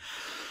God.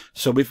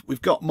 So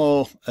we've got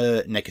more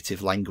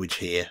negative language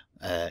here.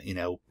 You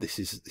know, this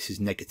is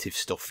negative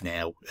stuff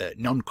now.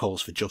 None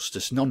calls for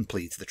justice, none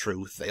pleads the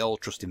truth. They all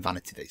trust in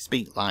vanity. They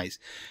speak lies,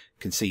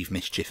 conceive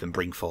mischief, and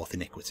bring forth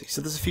iniquity.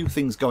 So there's a few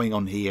things going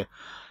on here.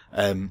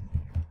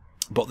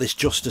 But this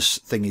justice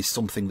thing is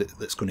something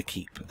that's going to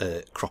keep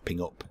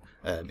cropping up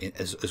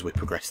as we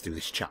progress through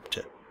this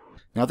chapter.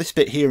 Now this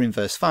bit here in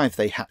verse 5,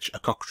 they hatch a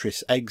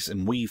cockatrice eggs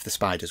and weave the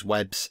spider's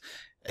webs.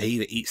 He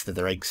that eats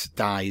their eggs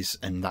dies,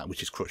 and that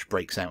which is crushed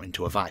breaks out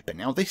into a viper.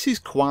 Now this is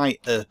quite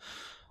a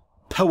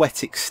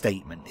poetic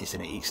statement, isn't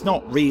it? It's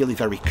not really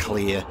very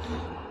clear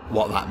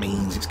what that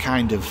means. It's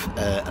kind of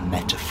a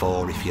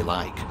metaphor, if you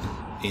like.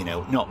 You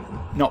know,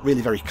 not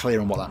really very clear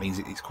on what that means.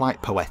 It's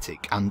quite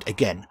poetic. And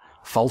again,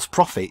 false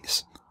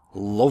prophets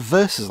love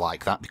verses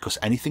like that, because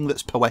anything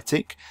that's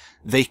poetic,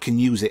 they can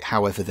use it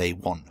however they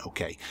want,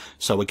 okay?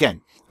 So again,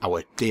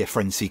 our dear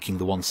friend Seeking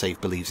the ONCESaved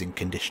believes in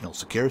conditional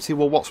security.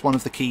 Well, what's one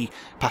of the key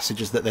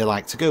passages that they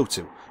like to go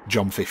to?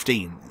 John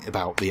 15,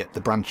 about the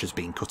branches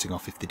being cutting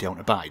off if they don't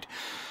abide.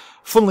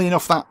 Funnily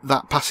enough,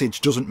 that passage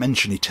doesn't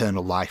mention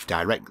eternal life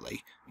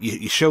directly.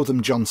 You show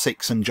them John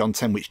 6 and John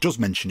 10, which does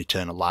mention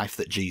eternal life,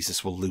 that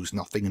Jesus will lose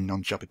nothing and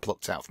none shall be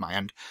plucked out of my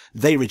hand.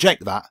 They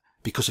reject that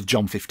because of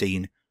John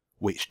 15,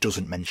 which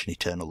doesn't mention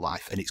eternal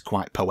life, and it's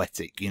quite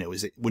poetic. You know,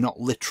 we're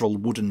not literal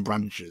wooden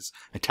branches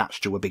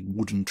attached to a big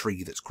wooden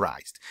tree that's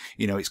Christ.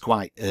 You know, it's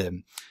quite,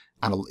 you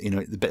know,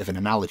 a bit of an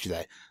analogy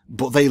there.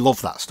 But they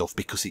love that stuff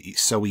because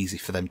it's so easy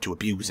for them to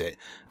abuse it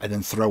and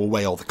then throw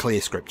away all the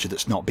clear scripture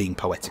that's not being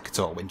poetic at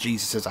all. When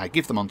Jesus says, I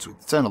give them unto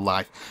eternal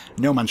life,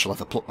 no man shall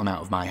ever pluck them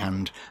out of my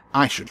hand,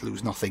 I should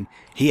lose nothing.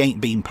 He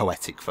ain't being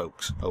poetic,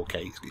 folks.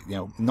 Okay, you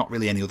know, not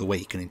really any other way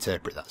you can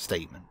interpret that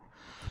statement.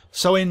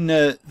 So in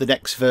the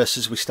next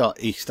verses,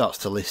 he starts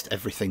to list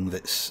everything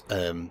that's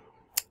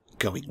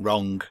going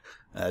wrong.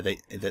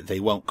 They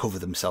won't cover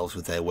themselves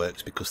with their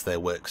works because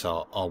their works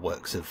are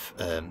works of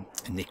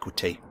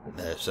iniquity.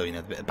 So, you know,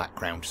 a bit of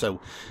background.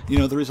 So, you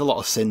know, there is a lot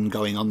of sin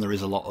going on. There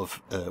is a lot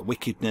of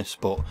wickedness,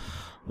 but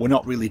we're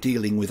not really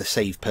dealing with a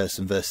saved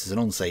person versus an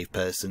unsaved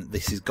person.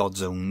 This is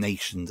God's own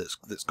nation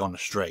that's gone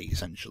astray,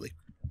 essentially.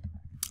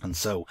 And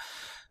so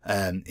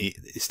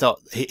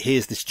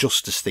here's this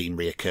justice theme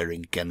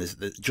reoccurring again. There's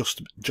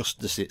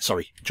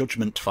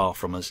judgment far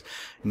from us,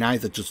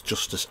 neither does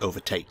justice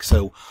overtake.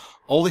 So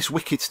all this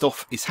wicked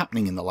stuff is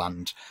happening in the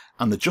land,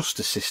 and the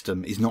justice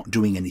system is not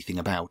doing anything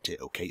about it,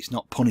 okay? It's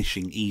not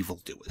punishing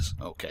evildoers,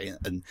 okay?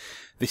 And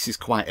this is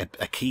quite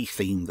a key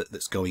theme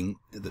that's going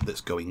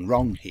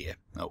wrong here,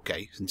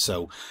 okay? And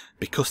so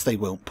because they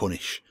won't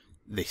punish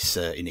this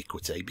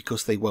iniquity,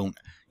 because they won't,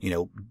 you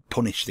know,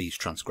 punish these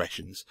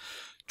transgressions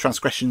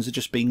are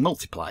just being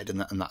multiplied,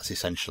 and that's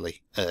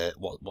essentially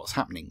what's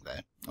happening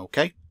there,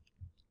 okay?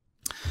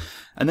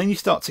 And then you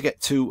start to get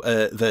to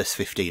verse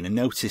 15, and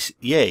notice,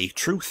 yea,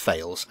 truth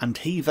fails, and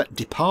he that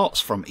departs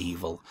from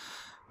evil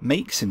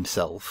makes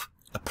himself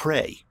a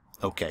prey.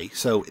 Okay,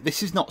 so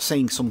this is not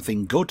saying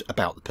something good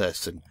about the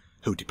person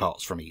who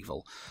departs from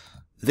evil.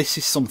 This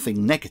is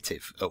something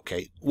negative,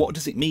 okay? What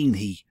does it mean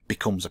he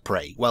becomes a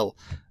prey? Well,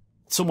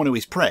 someone who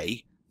is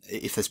prey,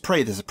 if there's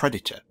prey, there's a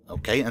predator,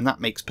 okay? And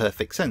that makes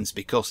perfect sense,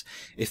 because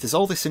if there's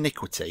all this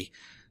iniquity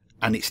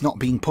and it's not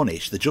being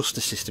punished, the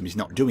justice system is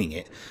not doing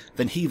it,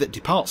 then he that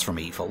departs from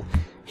evil,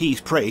 he's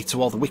prey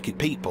to all the wicked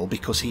people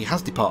because he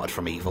has departed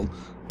from evil,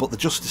 but the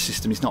justice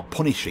system is not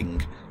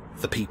punishing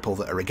the people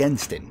that are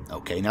against him,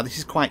 okay? Now this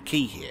is quite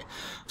key here.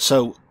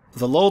 So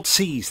the Lord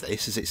sees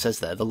this, as it says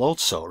there, the Lord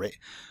saw it,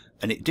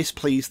 and it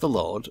displeased the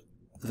Lord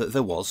that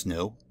there was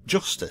no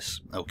justice,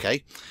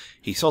 okay?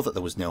 He saw that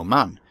there was no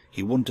man.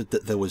 He wondered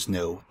that there was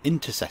no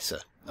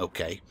intercessor,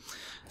 okay?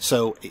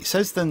 So it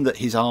says then that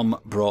his arm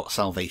brought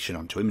salvation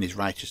unto him, and his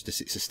righteousness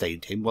it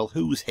sustained him. Well,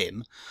 who's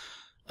him?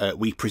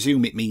 We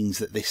presume it means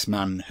that this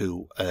man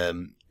who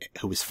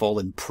has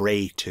fallen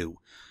prey to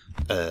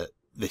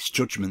this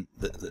judgment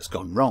that's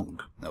gone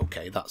wrong.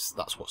 Okay, that's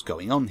what's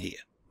going on here.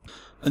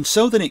 And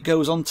so then it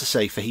goes on to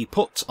say, for he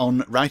put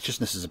on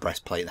righteousness as a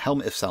breastplate, the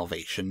helmet of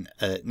salvation.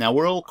 Now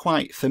we're all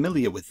quite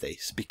familiar with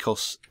this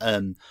because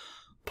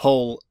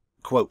Paul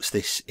quotes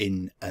this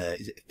in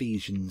is it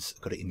Ephesians?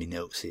 I've got it in my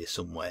notes here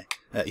somewhere.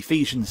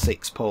 Ephesians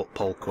 6. Paul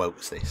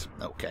quotes this.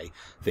 Okay,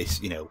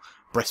 this, you know,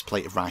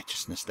 breastplate of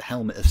righteousness, the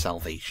helmet of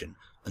salvation,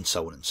 and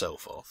so on and so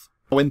forth.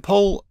 When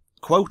Paul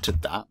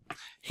quoted that,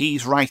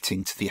 he's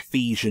writing to the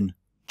Ephesian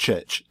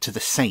church, to the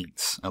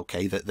saints,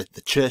 okay,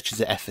 the churches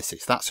at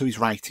Ephesus. That's who he's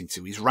writing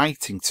to. He's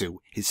writing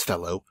to his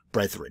fellow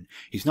brethren.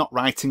 He's not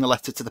writing a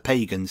letter to the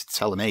pagans to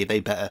tell them, hey, they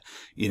better,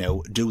 you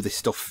know, do this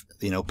stuff,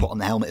 you know, put on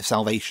the helmet of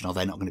salvation or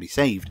they're not going to be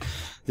saved.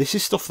 This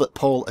is stuff that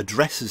Paul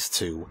addresses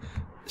to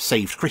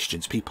saved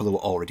Christians, people who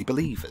are already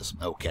believers,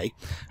 okay?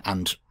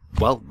 And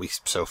well, we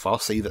so far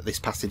see that this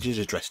passage is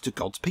addressed to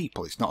God's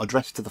people. It's not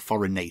addressed to the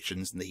foreign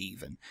nations and the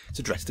heathen. It's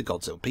addressed to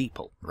God's own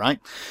people, right?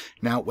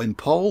 Now, when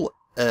Paul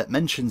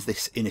mentions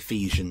this in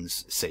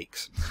Ephesians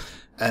 6,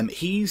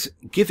 he's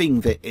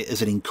giving it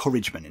as an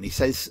encouragement, and he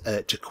says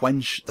to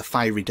quench the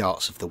fiery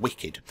darts of the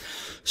wicked.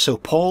 So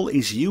Paul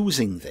is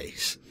using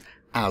this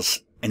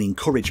as an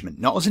encouragement,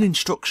 not as an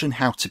instruction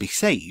how to be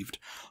saved,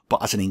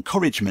 but as an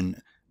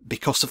encouragement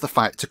because of the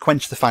fight to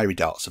quench the fiery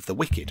darts of the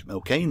wicked.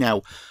 Okay,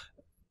 now,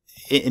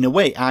 in a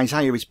way,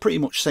 Isaiah is pretty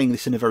much saying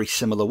this in a very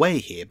similar way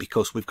here,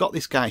 because we've got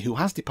this guy who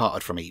has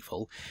departed from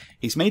evil.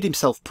 He's made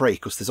himself prey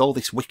because there's all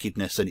this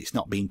wickedness and it's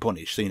not being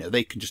punished. So,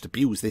 they can just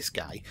abuse this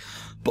guy.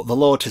 But the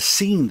Lord has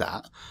seen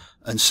that.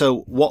 And so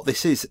what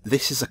this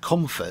is a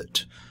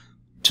comfort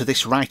to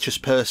this righteous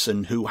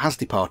person who has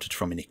departed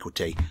from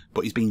iniquity,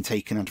 but is being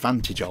taken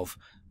advantage of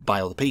by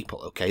other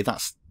people. Okay,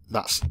 that's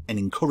an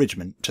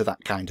encouragement to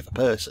that kind of a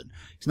person.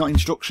 It's not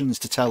instructions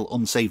to tell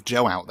unsaved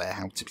Joe out there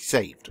how to be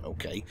saved,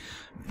 okay?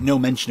 No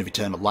mention of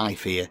eternal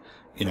life here,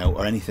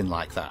 or anything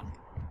like that.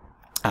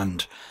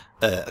 And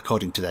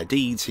according to their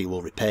deeds, he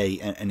will repay,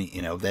 and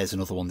there's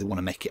another one, they want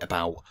to make it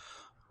about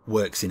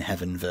works in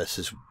heaven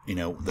versus,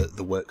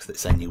 the works that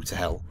send you to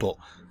hell. But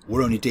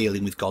we're only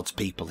dealing with God's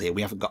people here.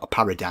 We haven't got a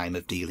paradigm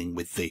of dealing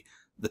with the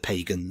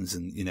pagans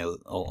and,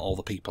 all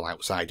the people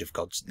outside of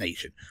God's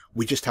nation.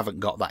 We just haven't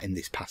got that in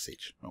this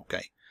passage,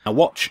 okay? Now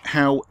watch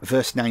how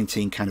verse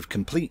 19 kind of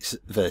completes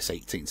verse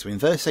 18. So in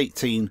verse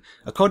 18,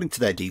 according to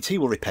their deeds, he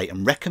will repay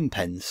and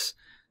recompense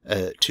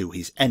to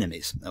his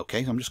enemies.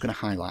 Okay, so I'm just going to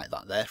highlight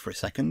that there for a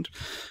second.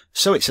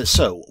 So it says,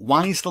 so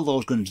why is the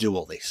Lord going to do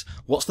all this?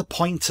 What's the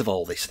point of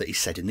all this that he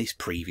said in these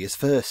previous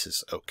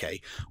verses? Okay,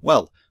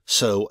 well,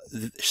 so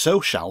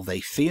shall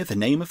they fear the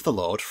name of the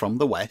Lord from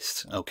the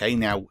west. Okay,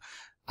 now,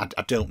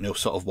 I don't know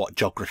sort of what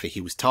geography he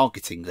was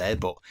targeting there,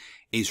 but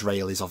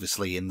Israel is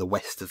obviously in the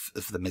west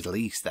of the Middle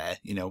East there,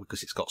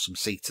 because it's got some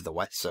sea to the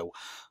west, so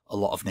a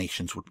lot of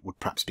nations would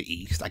perhaps be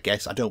east, I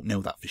guess. I don't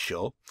know that for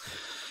sure.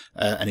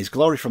 And his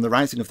glory from the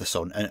rising of the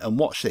sun. And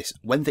watch this.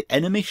 When the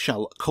enemy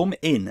shall come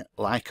in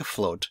like a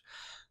flood,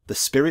 the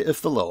Spirit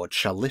of the Lord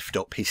shall lift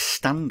up his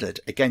standard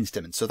against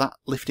him. And so that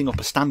lifting up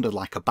a standard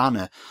like a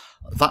banner,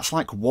 that's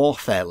like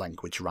warfare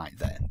language right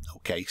there.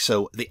 Okay,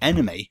 so the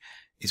enemy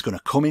is going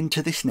to come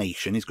into this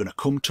nation, is going to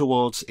come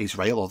towards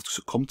Israel, or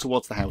come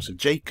towards the house of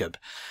Jacob,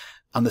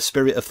 and the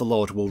Spirit of the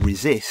Lord will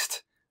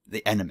resist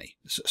the enemy.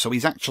 So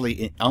he's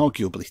actually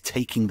arguably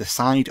taking the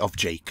side of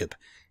Jacob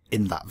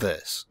in that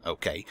verse,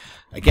 okay?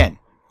 Again,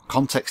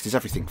 context is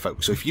everything,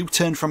 folks. So if you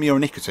turn from your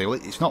iniquity, well,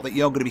 it's not that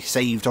you're going to be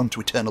saved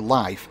unto eternal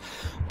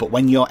life, but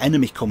when your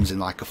enemy comes in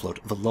like a flood,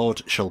 the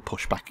Lord shall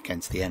push back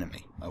against the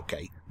enemy,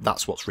 okay?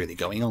 That's what's really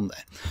going on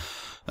there.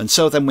 And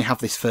so then we have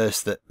this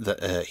verse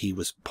that he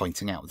was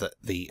pointing out, that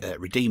the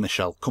Redeemer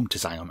shall come to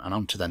Zion, and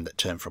unto them that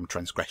turn from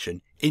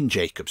transgression in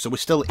Jacob. So we're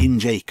still in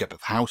Jacob, the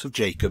house of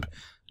Jacob.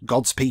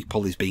 God's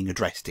people is being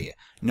addressed here,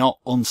 not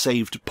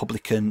unsaved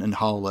publican and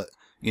harlot,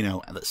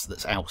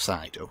 that's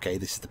outside, okay?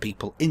 This is the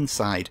people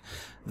inside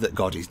that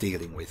God is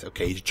dealing with,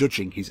 okay? He's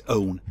judging his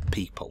own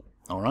people,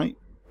 all right?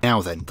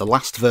 Now then, the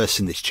last verse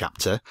in this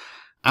chapter,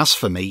 as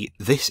for me,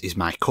 this is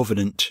my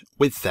covenant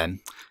with them,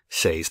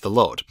 says the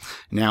Lord.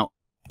 Now,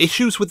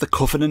 issues with the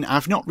covenant,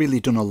 I've not really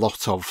done a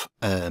lot of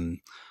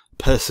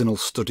personal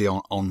study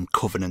on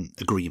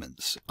covenant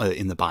agreements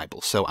in the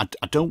Bible, so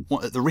I don't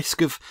want, at the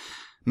risk of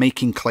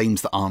making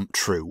claims that aren't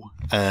true,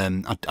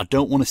 I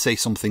don't want to say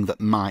something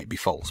that might be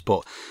false,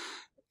 but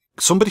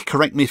somebody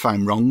correct me if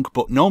I'm wrong,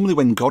 but normally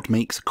when God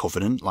makes a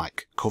covenant,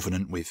 like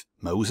covenant with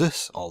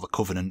Moses, or the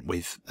covenant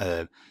with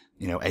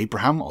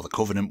Abraham, or the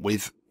covenant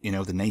with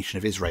the nation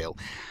of Israel,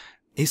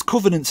 his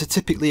covenants are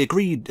typically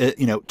agreed,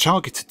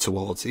 targeted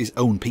towards his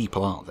own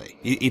people, aren't they?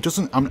 He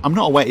doesn't. I'm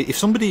not aware. If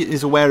somebody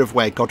is aware of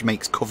where God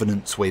makes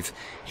covenants with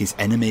his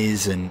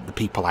enemies and the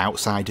people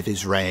outside of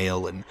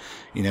Israel, and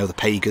the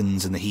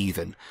pagans and the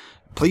heathen,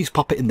 please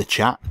pop it in the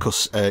chat,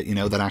 because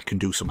then I can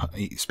do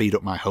speed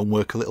up my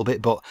homework a little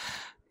bit. But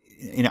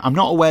I'm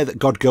not aware that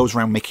God goes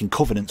around making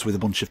covenants with a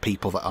bunch of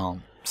people that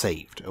aren't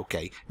saved.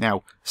 Okay,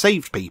 now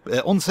saved people,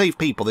 unsaved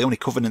people, the only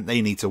covenant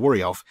they need to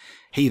worry of: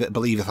 he that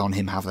believeth on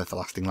him hath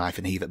everlasting life,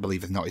 and he that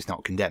believeth not is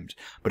not condemned.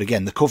 But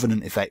again, the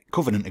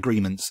covenant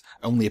agreements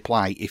only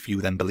apply if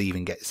you then believe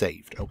and get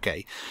saved.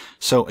 Okay,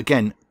 so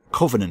again,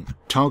 covenant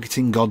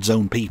targeting God's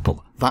own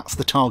people. That's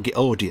the target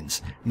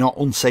audience, not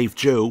unsaved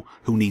Joe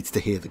who needs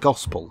to hear the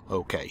gospel.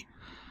 Okay.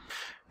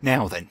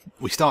 Now then,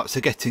 we start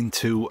to get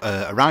into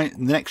the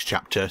next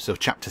chapter, so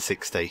chapter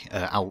 60.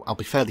 I'll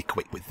be fairly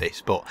quick with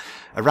this, but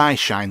arise,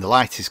 shine, the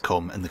light is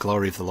come, and the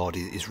glory of the Lord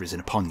is risen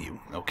upon you.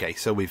 Okay,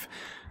 so we've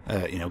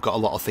got a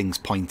lot of things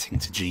pointing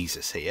to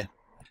Jesus here.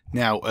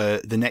 Now,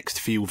 the next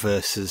few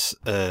verses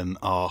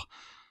are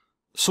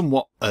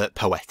somewhat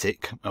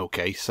poetic.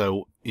 Okay,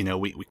 so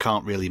we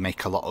can't really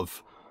make a lot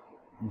of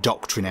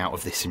doctrine out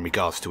of this in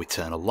regards to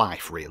eternal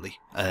life, really.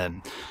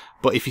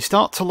 But if you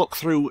start to look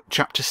through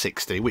chapter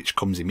 60, which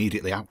comes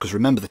immediately out, because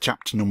remember the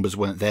chapter numbers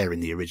weren't there in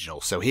the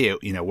original, so here,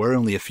 we're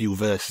only a few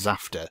verses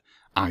after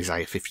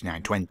Isaiah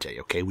 59:20,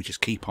 okay? We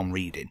just keep on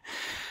reading.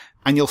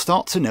 And you'll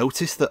start to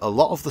notice that a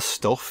lot of the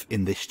stuff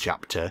in this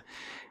chapter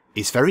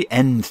is very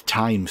end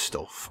time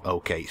stuff,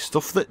 okay?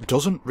 Stuff that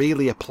doesn't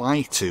really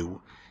apply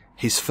to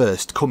his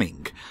first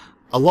coming.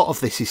 A lot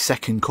of this is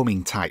second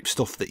coming type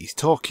stuff that he's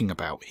talking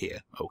about here,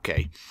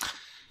 okay?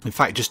 In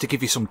fact, just to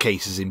give you some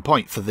cases in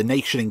point, for the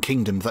nation and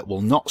kingdom that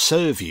will not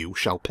serve you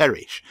shall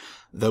perish.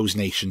 Those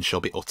nations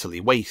shall be utterly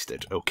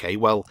wasted, okay?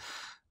 Well,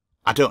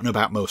 I don't know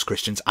about most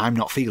Christians. I'm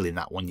not feeling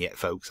that one yet,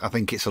 folks. I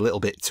think it's a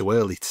little bit too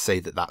early to say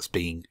that that's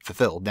being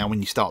fulfilled. Now, when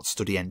you start to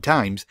study end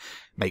times,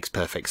 it makes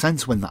perfect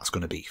sense when that's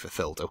going to be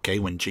fulfilled, okay?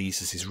 When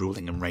Jesus is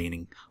ruling and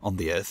reigning on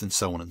the earth and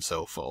so on and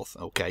so forth,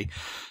 okay?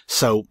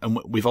 So, and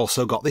we've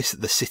also got this,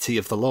 the city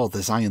of the Lord,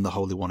 the Zion, the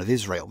Holy One of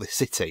Israel, this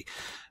city.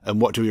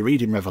 And what do we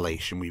read in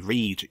Revelation? We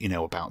read, you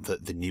know, about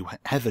the new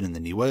heaven and the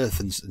new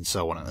earth and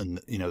so on, and,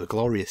 you know, the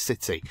glorious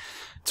city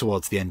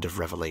towards the end of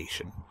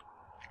Revelation.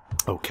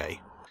 Okay.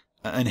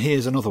 And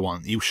here's another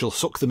one. You shall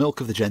suck the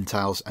milk of the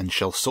Gentiles and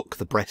shall suck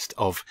the breast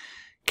of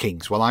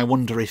kings. Well, I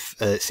wonder if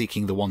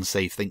Seeking the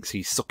ONCESaved thinks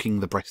he's sucking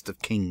the breast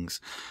of kings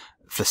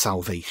for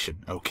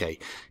salvation. Okay.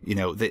 You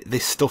know,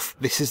 this stuff,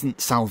 this isn't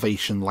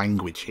salvation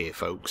language here,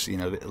 folks. You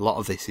know, a lot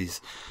of this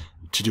is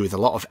to do with a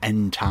lot of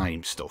end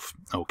time stuff.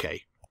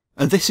 Okay.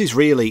 And this is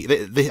really,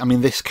 I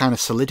mean, this kind of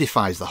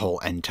solidifies the whole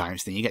end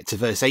times thing. You get to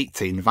verse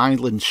 18,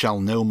 violence shall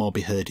no more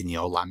be heard in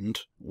your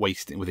land,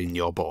 wasting within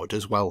your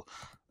borders. Well,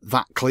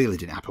 that clearly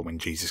didn't happen when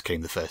Jesus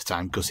came the first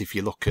time, because if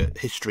you look at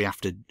history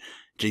after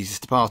Jesus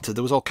departed,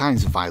 there was all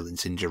kinds of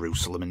violence in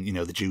Jerusalem and, you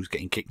know, the Jews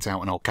getting kicked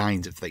out and all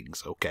kinds of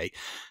things, okay?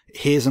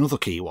 Here's another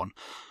key one.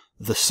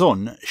 The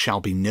sun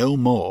shall be no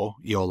more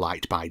your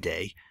light by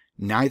day,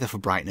 neither for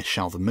brightness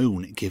shall the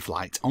moon give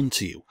light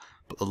unto you,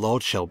 but the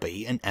Lord shall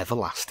be an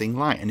everlasting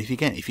light. And if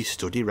you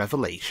study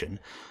Revelation,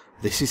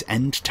 this is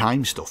end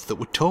time stuff that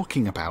we're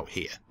talking about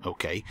here,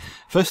 okay?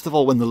 First of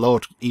all, when the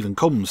Lord even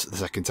comes the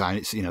second time,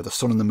 it's, you know, the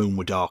sun and the moon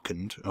were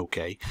darkened,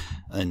 okay?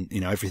 And, you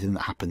know, everything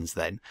that happens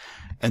then.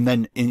 And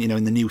then,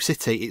 in the new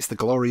city, it's the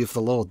glory of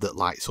the Lord that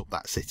lights up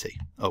that city,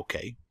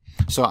 okay?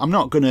 So I'm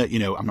not going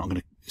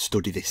to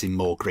study this in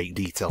more great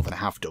detail than I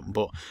have done,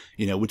 but,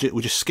 you know, we're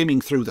just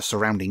skimming through the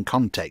surrounding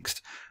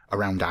context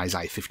around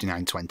Isaiah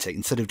 59:20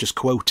 instead of just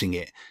quoting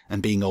it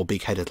and being all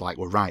big-headed like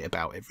we're right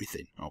about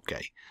everything,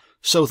 okay?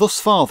 So thus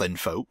far then,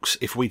 folks,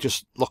 if we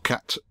just look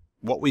at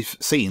what we've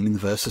seen in the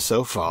verses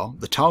so far,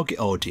 the target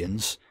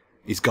audience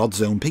is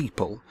God's own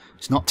people.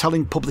 It's not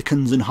telling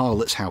publicans and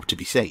harlots how to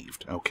be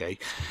saved, okay?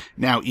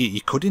 Now,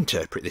 you could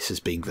interpret this as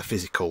being the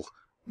physical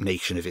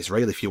nation of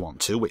Israel if you want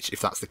to, which if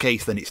that's the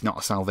case, then it's not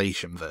a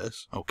salvation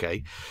verse,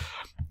 okay?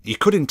 You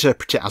could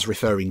interpret it as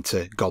referring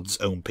to God's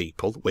own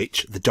people,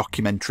 which the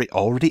documentary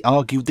already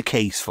argued the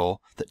case for,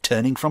 that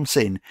turning from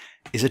sin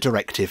is a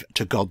directive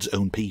to God's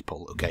own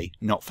people, okay,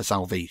 not for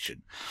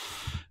salvation.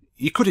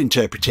 You could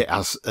interpret it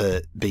as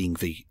being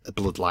the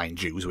bloodline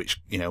Jews,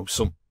 which, you know,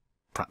 some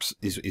perhaps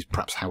is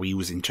perhaps how he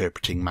was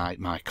interpreting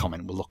my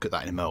comment. We'll look at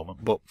that in a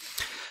moment. But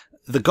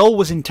the goal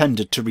was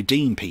intended to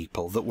redeem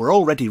people that were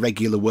already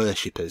regular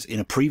worshippers in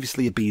a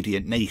previously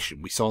obedient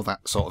nation. We saw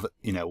that sort of,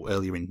 you know,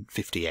 earlier in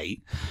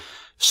 58.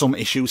 Some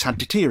issues had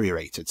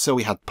deteriorated. So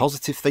we had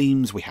positive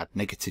themes, we had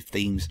negative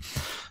themes.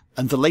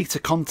 And the later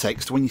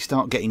context, when you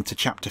start getting to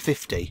chapter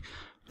 50,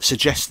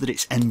 suggests that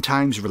it's end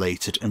times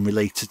related and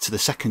related to the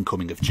second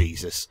coming of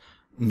Jesus,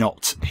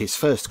 not his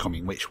first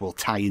coming, which will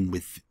tie in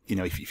with, you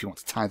know, if you want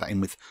to tie that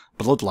in with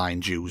bloodline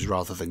Jews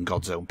rather than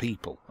God's own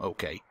people,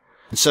 okay?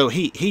 And so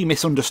he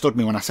misunderstood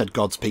me when I said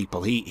God's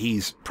people.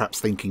 He's perhaps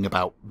thinking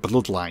about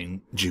bloodline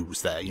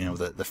Jews there, you know,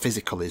 the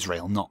physical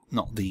Israel,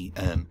 not the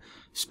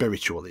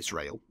spiritual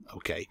Israel,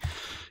 okay?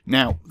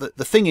 Now,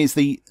 the thing is,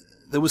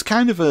 there was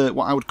kind of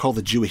what I would call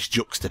the Jewish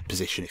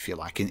juxtaposition, if you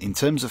like, in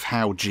terms of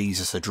how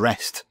Jesus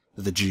addressed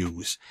the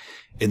Jews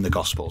in the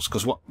Gospels.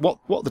 Because what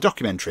the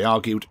documentary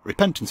argued,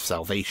 repentance for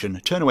salvation,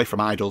 turn away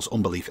from idols,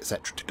 unbelief,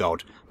 etc. to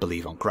God,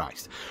 believe on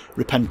Christ.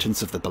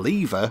 Repentance of the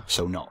believer,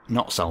 so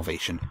not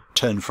salvation,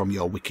 turn from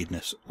your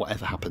wickedness,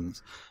 whatever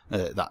happens,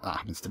 that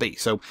happens to be.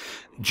 So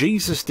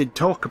Jesus did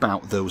talk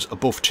about those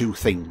above two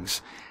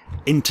things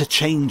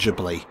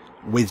interchangeably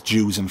with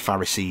Jews and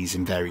Pharisees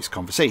in various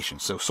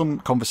conversations. So some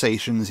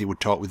conversations he would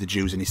talk with the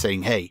Jews and he's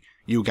saying, hey,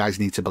 you guys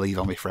need to believe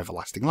on me for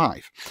everlasting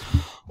life.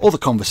 Other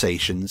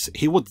conversations,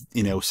 he would,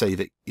 you know, say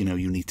that, you know,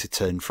 you need to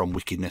turn from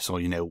wickedness, or,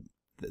 you know,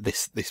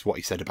 this what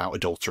he said about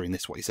adultery and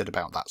this what he said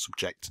about that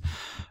subject,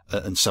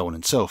 and so on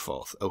and so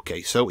forth.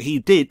 Okay, so he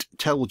did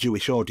tell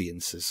Jewish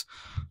audiences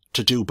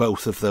to do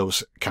both of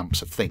those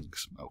camps of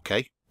things,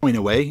 okay? In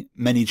a way,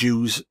 many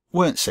Jews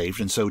weren't saved,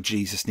 and so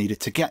Jesus needed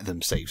to get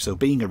them saved. So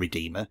being a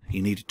redeemer,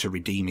 he needed to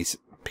redeem his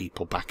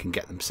people back and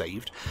get them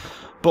saved.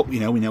 But,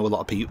 you know, we know a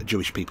lot of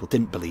Jewish people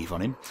didn't believe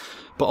on him.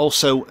 But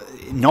also,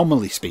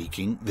 nominally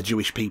speaking, the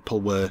Jewish people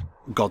were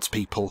God's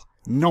people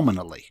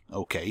nominally.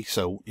 Okay,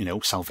 so, you know,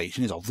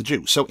 salvation is of the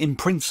Jews. So in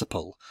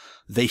principle,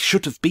 they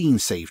should have been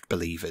saved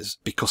believers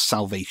because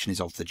salvation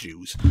is of the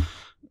Jews.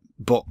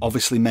 but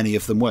obviously many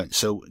of them weren't.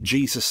 So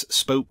Jesus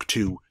spoke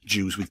to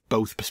Jews with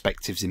both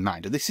perspectives in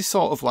mind. And this is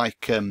sort of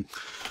like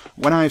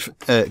when I've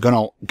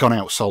gone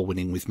out soul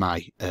winning with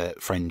my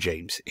friend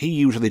James. He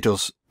usually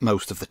does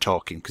most of the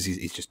talking because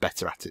he's just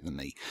better at it than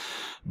me.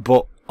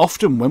 But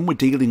often when we're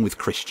dealing with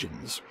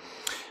Christians,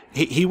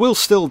 he will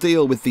still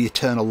deal with the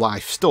eternal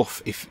life stuff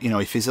if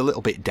he's a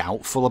little bit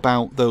doubtful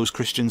about those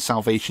Christians'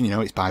 salvation.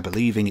 It's by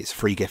believing, it's a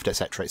free gift,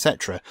 etc.,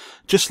 etc.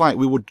 Just like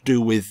we would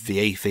do with the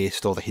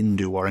atheist or the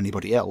Hindu or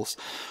anybody else.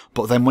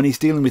 But then when he's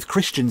dealing with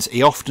Christians,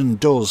 he often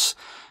does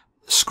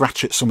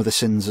scratch at some of the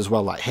sins as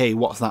well. Like, hey,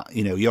 what's that?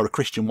 You're a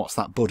Christian, what's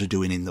that Buddha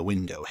doing in the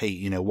window?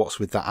 Hey, what's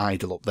with that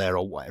idol up there,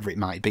 or whatever it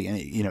might be? And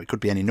it could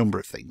be any number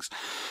of things.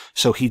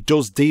 So he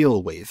does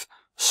deal with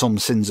some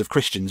sins of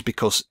Christians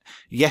because,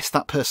 yes,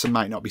 that person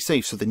might not be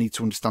saved, so they need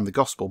to understand the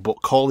gospel,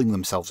 but calling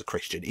themselves a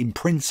Christian, in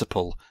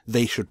principle,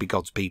 they should be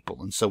God's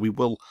people. And so we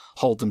will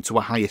hold them to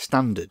a higher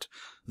standard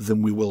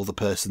than we will the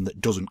person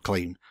that doesn't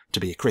claim to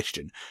be a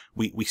Christian.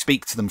 We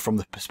speak to them from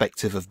the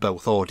perspective of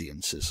both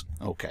audiences.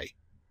 Okay.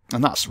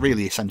 And that's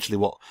really essentially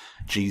what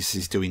Jesus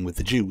is doing with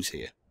the Jews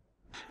here.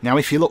 Now,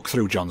 if you look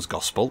through John's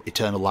Gospel,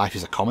 eternal life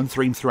is a common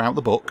theme throughout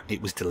the book.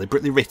 It was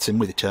deliberately written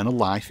with eternal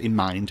life in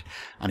mind,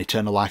 and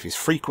eternal life is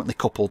frequently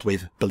coupled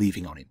with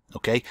believing on him,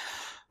 okay?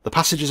 The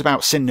passages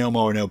about sin no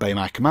more and obey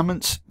my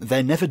commandments,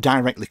 they're never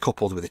directly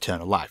coupled with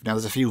eternal life. Now,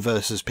 there's a few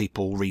verses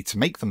people read to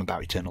make them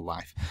about eternal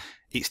life.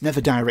 It's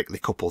never directly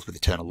coupled with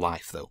eternal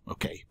life, though,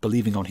 okay?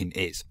 Believing on him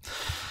is.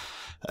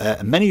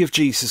 Many of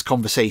Jesus'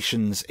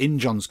 conversations in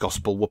John's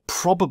Gospel were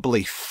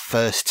probably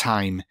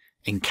first-time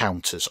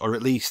encounters, or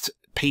at least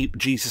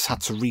Jesus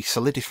had to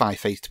re-solidify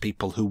faith to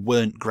people who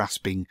weren't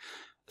grasping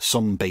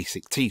some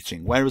basic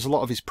teaching, whereas a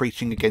lot of his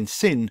preaching against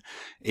sin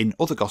in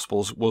other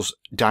Gospels was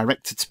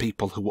directed to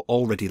people who were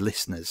already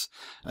listeners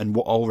and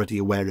were already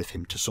aware of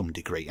him to some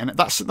degree. And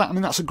that's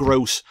a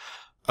gross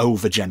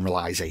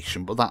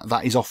overgeneralization, but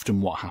that is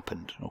often what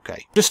happened.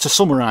 Okay, just to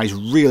summarize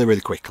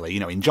really quickly,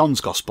 in John's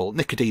Gospel,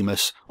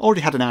 Nicodemus already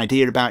had an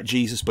idea about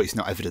Jesus, but it's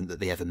not evident that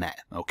they ever met.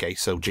 Okay,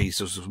 so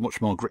Jesus was much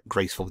more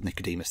graceful with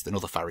Nicodemus than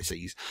other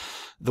Pharisees.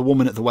 The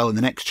woman at the well in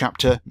the next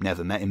chapter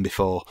never met him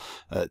before.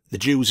 The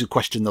Jews who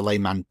questioned the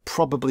lame man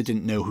probably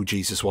didn't know who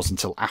Jesus was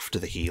until after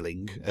the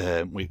healing.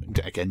 We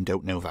again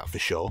don't know that for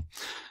sure.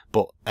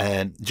 But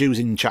Jews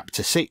in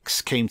chapter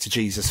 6 came to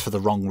Jesus for the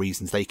wrong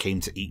reasons. They came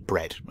to eat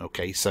bread.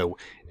 Okay, so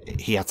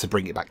he had to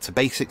bring it back to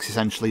basics,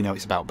 essentially.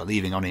 It's about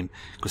believing on him,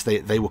 because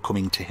they were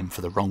coming to him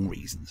for the wrong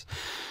reasons.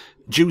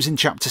 Jews in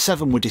chapter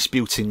 7 were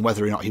disputing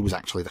whether or not he was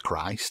actually the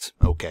Christ.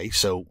 Okay,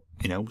 so,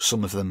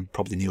 some of them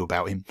probably knew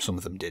about him, some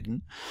of them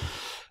didn't.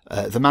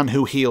 The man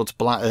who was healed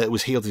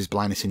of his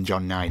blindness in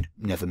John 9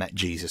 never met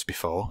Jesus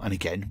before, and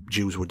again,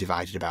 Jews were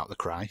divided about the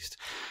Christ.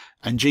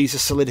 And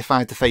Jesus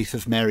solidified the faith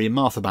of Mary and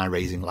Martha by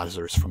raising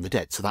Lazarus from the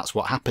dead. So that's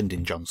what happened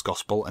in John's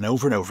Gospel, and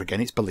over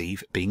again it's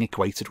believed being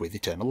equated with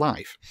eternal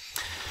life.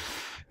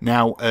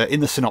 Now, in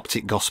the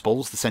Synoptic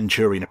Gospels, the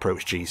centurion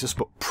approached Jesus,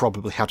 but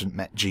probably hadn't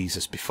met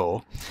Jesus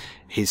before.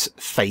 His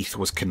faith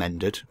was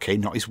commended, okay,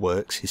 not his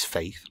works, his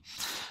faith.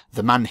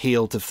 The man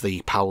healed of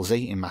the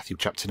palsy in Matthew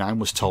chapter 9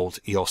 was told,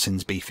 your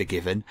sins be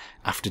forgiven,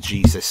 after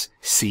Jesus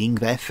seeing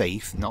their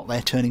faith, not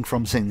their turning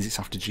from sins, it's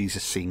after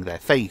Jesus seeing their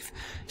faith,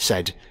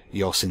 said,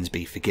 your sins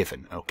be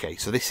forgiven. Okay,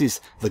 so this is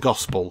the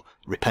gospel,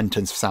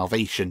 repentance,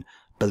 salvation,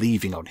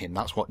 believing on him.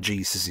 That's what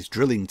Jesus is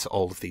drilling to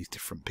all of these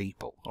different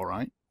people,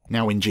 alright?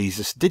 Now, when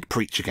Jesus did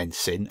preach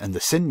against sin, and the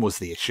sin was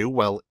the issue,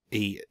 well,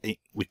 he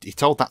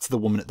told that to the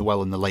woman at the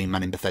well and the lame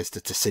man in Bethesda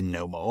to sin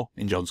no more,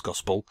 in John's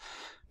Gospel.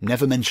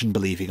 Never mentioned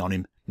believing on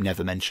him,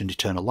 never mentioned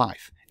eternal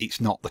life.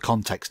 It's not the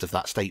context of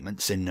that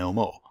statement, sin no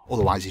more.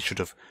 Otherwise, he should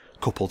have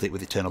coupled it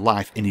with eternal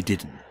life, and he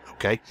didn't,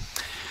 okay?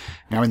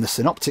 Now, in the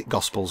Synoptic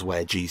Gospels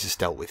where Jesus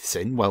dealt with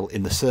sin, well,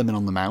 in the Sermon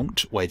on the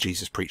Mount, where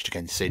Jesus preached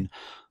against sin,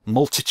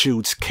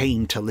 multitudes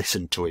came to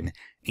listen to him,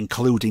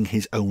 including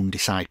his own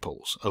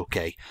disciples,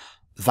 okay?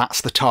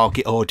 That's the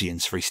target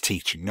audience for his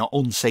teaching, not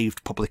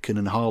unsaved publican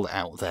and harlot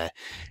out there.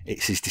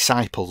 It's his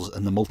disciples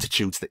and the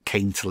multitudes that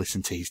came to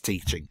listen to his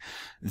teaching.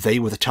 They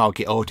were the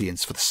target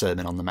audience for the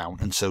Sermon on the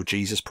Mount, and so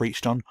Jesus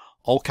preached on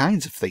all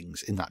kinds of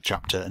things in that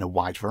chapter and a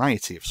wide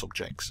variety of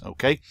subjects,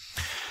 okay?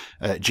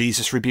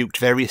 Jesus rebuked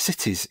various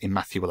cities in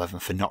Matthew 11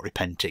 for not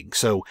repenting.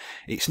 So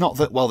it's not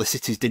that, well, the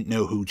cities didn't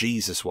know who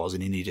Jesus was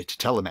and he needed to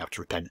tell them how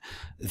to repent.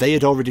 They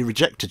had already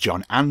rejected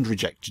John and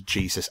rejected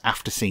Jesus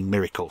after seeing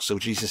miracles. So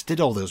Jesus did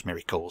all those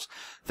miracles.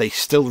 They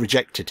still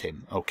rejected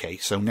him, okay?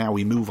 So now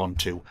we move on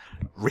to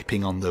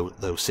ripping on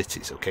those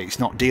cities, okay? It's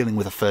not dealing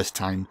with a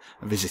first-time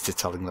visitor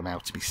telling them how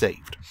to be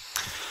saved.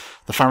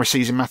 The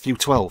Pharisees in Matthew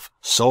 12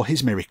 saw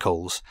his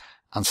miracles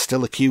and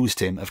still accused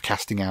him of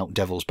casting out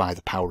devils by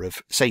the power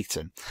of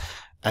Satan.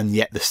 And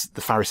yet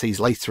the Pharisees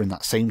later in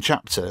that same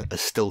chapter are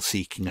still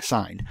seeking a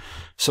sign.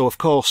 So of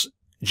course,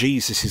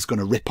 Jesus is going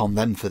to rip on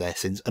them for their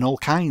sins and all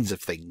kinds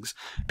of things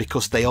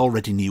because they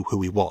already knew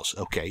who he was,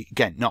 okay?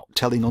 Again, not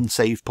telling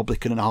unsaved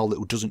publican and harlot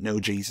who doesn't know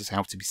Jesus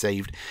how to be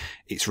saved.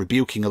 It's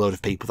rebuking a load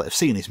of people that have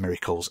seen his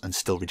miracles and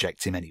still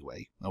reject him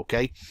anyway,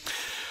 okay?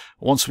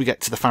 Once we get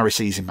to the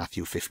Pharisees in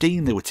Matthew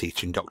 15, they were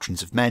teaching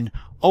doctrines of men,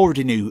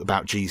 already knew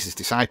about Jesus'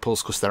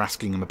 disciples because they're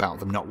asking them about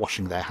them not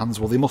washing their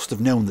hands. Well, they must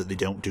have known that they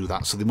don't do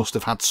that, so they must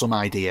have had some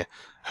idea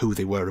who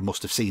they were and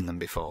must have seen them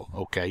before,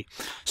 okay?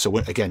 So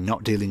we're, again,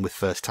 not dealing with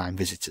first-time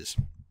visitors.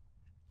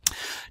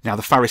 Now,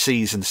 the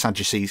Pharisees and the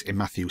Sadducees in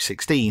Matthew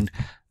 16,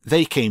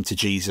 they came to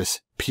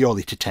Jesus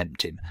purely to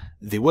tempt him.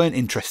 They weren't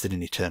interested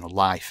in eternal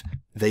life,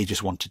 they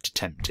just wanted to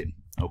tempt him,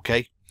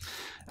 okay?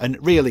 And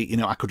really, you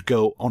know, I could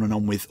go on and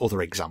on with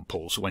other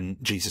examples. When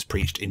Jesus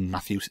preached in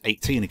Matthew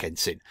 18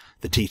 against sin,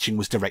 the teaching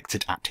was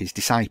directed at his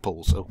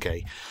disciples,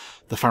 okay?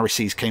 The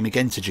Pharisees came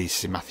again to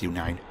Jesus in Matthew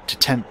 9 to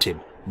tempt him,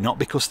 not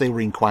because they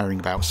were inquiring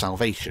about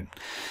salvation.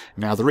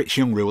 Now, the rich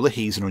young ruler,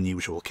 he's an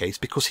unusual case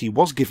because he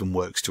was given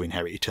works to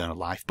inherit eternal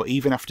life, but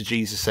even after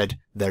Jesus said,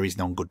 "There is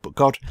none good but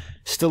God,"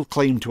 still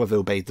claimed to have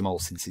obeyed them all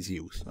since his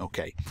youth,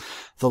 okay?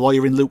 The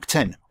lawyer in Luke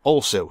 10,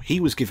 also,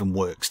 he was given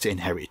works to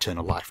inherit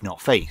eternal life,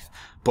 not faith,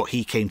 but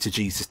he came to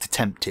Jesus to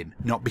tempt him,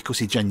 not because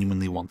he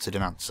genuinely wanted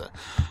an answer,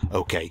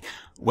 okay?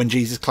 When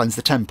Jesus cleansed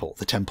the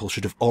temple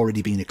should have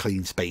already been a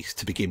clean space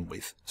to begin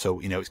with. So,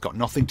 you know, it's got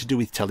nothing to do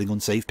with telling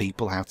unsaved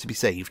people how to be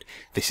saved.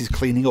 This is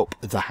cleaning up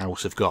the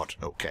house of God,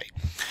 okay?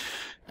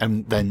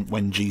 And then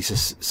when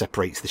Jesus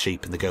separates the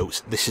sheep and the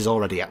goats, this is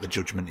already at the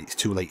judgment. It's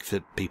too late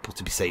for people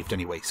to be saved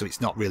anyway, so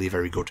it's not really a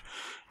very good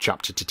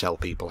chapter to tell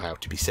people how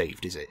to be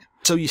saved, is it?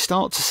 So you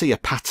start to see a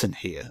pattern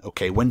here,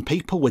 okay? When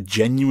people were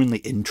genuinely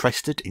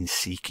interested in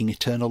seeking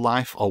eternal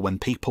life, or when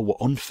people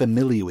were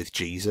unfamiliar with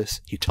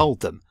Jesus, he told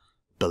them,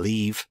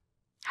 believe,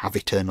 have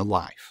eternal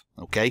life,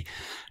 okay?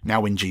 Now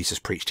when Jesus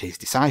preached to his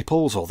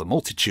disciples or the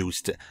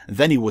multitudes,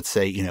 then he would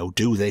say, you know,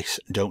 do this,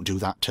 don't do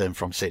that, turn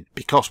from sin.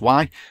 Because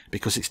why?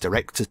 Because it's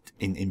directed,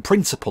 in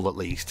principle at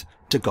least,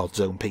 to God's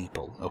own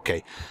people,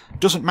 okay?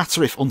 Doesn't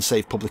matter if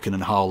unsaved publican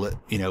and harlot,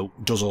 you know,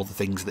 does all the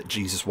things that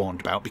Jesus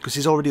warned about, because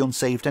he's already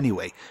unsaved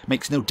anyway.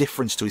 Makes no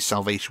difference to his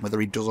salvation whether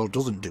he does or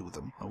doesn't do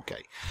them,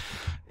 okay?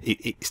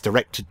 It's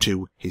directed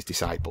to his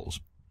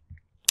disciples.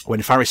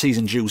 When Pharisees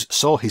and Jews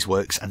saw his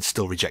works and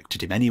still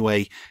rejected him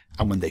anyway,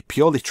 and when they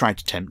purely tried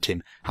to tempt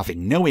him,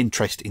 having no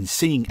interest in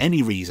seeing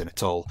any reason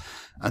at all,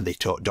 and they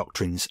taught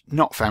doctrines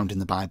not found in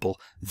the Bible,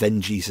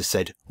 then Jesus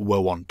said,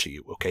 woe unto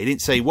you. Okay, he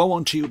didn't say, woe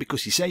unto you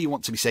because you say you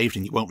want to be saved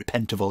and you won't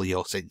repent of all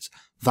your sins.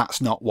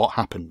 That's not what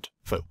happened,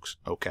 folks,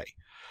 okay?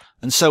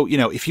 And so, you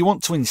know, if you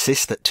want to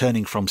insist that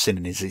turning from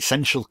sin is an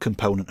essential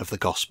component of the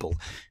gospel,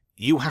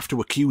 you have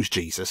to accuse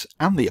Jesus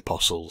and the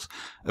apostles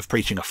of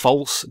preaching a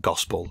false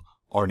gospel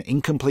or an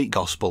incomplete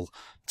gospel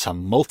to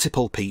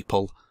multiple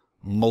people,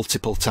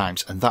 multiple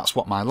times. And that's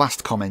what my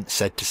last comment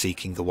said to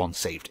Seeking the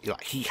ONCESaved.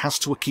 He has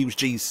to accuse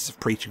Jesus of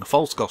preaching a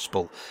false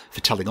gospel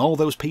for telling all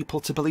those people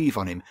to believe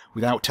on him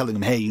without telling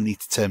them, hey, you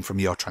need to turn from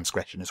your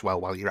transgression as well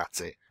while you're at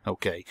it.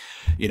 Okay,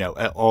 you know,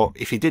 or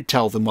if he did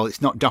tell them, well,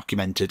 it's not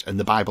documented and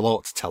the Bible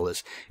ought to tell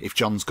us if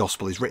John's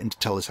gospel is written to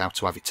tell us how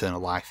to have eternal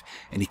life,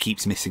 and he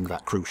keeps missing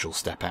that crucial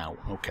step out.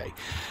 Okay,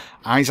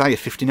 Isaiah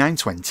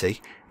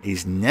 59:20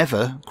 is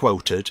never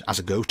quoted as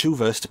a go-to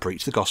verse to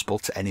preach the gospel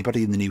to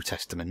anybody in the New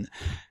Testament.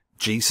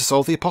 Jesus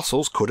or the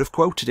apostles could have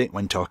quoted it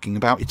when talking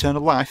about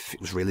eternal life if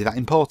it was really that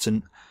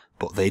important,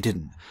 but they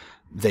didn't.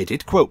 They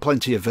did quote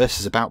plenty of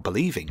verses about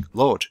believing.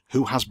 Lord,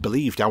 who has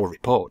believed our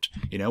report?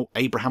 You know,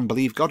 Abraham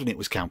believed God and it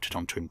was counted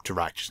unto him to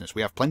righteousness.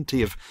 We have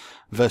plenty of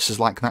verses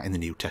like that in the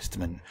New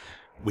Testament.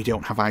 We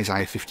don't have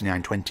Isaiah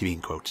 59:20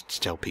 being quoted to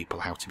tell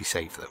people how to be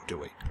saved, though, do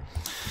we?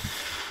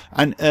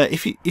 And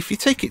if you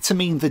take it to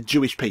mean the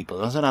Jewish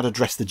people, as I'd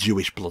address the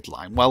Jewish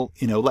bloodline, well,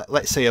 you know,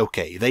 let's say,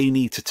 okay, they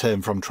need to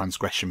turn from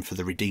transgression for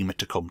the Redeemer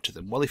to come to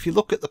them. Well, if you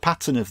look at the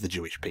pattern of the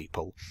Jewish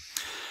people,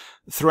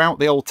 throughout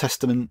the Old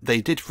Testament,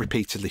 they did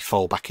repeatedly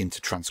fall back into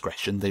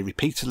transgression. They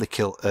repeatedly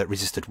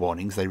resisted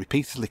warnings. They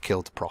repeatedly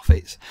killed the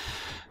prophets.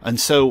 And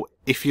so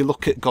if you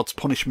look at God's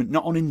punishment,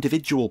 not on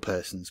individual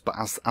persons, but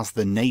as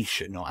the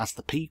nation or as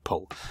the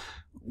people,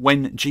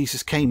 when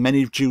Jesus came,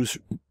 many Jews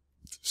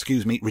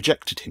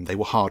rejected him. They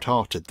were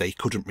hard-hearted. They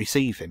couldn't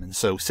receive him. And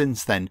so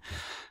since then,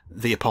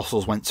 the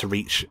apostles went to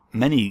reach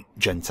many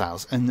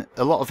Gentiles. And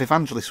a lot of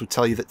evangelists would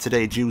tell you that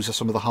today Jews are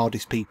some of the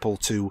hardest people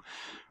to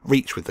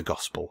reach with the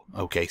gospel.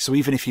 Okay, so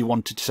even if you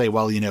wanted to say,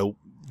 well, you know,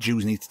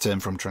 Jews need to turn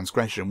from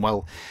transgression,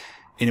 well,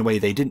 in a way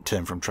they didn't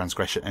turn from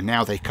transgression, and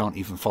now they can't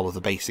even follow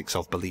the basics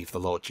of believe the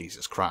Lord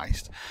Jesus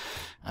Christ.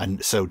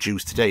 And so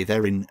Jews today,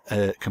 they're in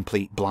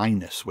complete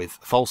blindness with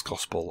false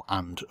gospel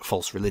and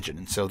false religion.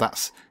 And so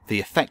that's the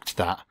effect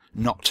that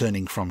not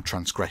turning from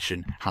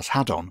transgression has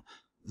had on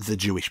the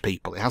Jewish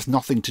people. It has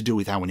nothing to do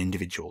with how an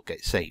individual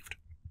gets saved.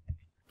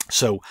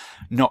 So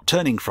not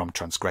turning from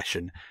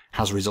transgression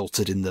has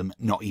resulted in them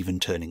not even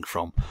turning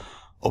from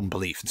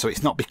unbelief. And so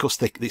it's not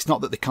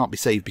that they can't be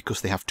saved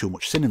because they have too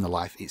much sin in their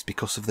life. It's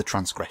because of the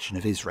transgression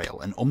of Israel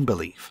and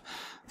unbelief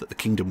that the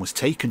kingdom was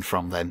taken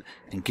from them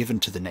and given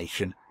to the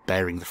nation,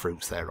 bearing the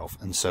fruits thereof.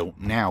 And so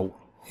now,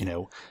 you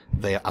know,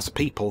 they as a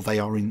people, they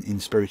are in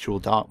spiritual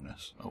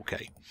darkness.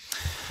 Okay.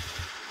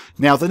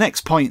 Now the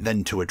next point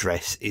then to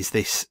address is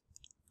this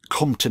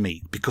come to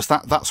me, because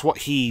that's what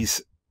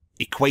he's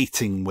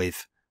equating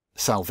with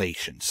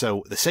salvation.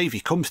 So the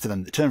Saviour comes to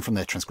them that turn from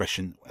their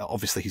transgression.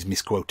 Obviously he's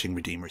misquoting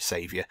Redeemer as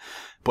Saviour,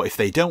 but if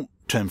they don't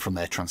turn from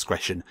their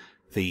transgression,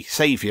 the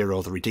Saviour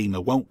or the Redeemer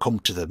won't come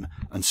to them,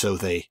 and so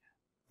they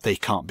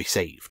can't be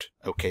saved.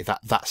 Okay,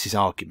 that's his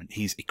argument.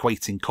 He's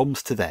equating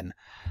comes to them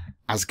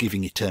as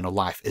giving eternal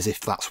life, as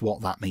if that's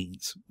what that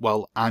means.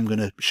 Well, I'm going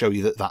to show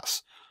you that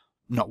that's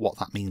not what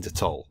that means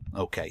at all.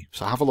 Okay,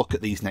 so have a look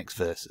at these next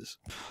verses.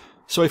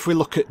 So if we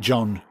look at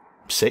John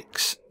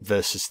 6,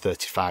 verses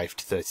 35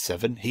 to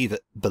 37, he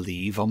that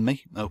believe on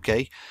me,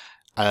 okay,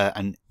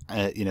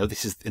 you know,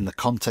 this is in the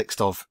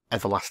context of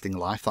everlasting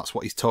life. That's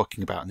what he's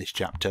talking about in this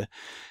chapter.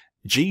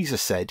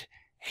 Jesus said,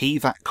 he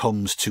that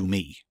comes to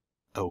me,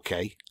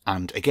 okay,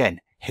 and again,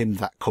 him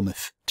that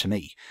cometh to me.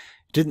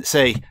 He didn't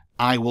say,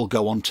 I will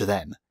go on to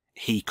them,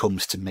 he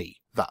comes to me.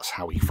 That's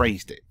how he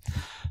phrased it.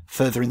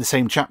 Further in the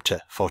same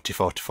chapter,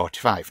 44 to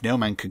 45, no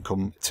man can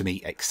come to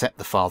me except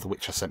the Father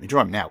which has sent me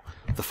draw him. Now,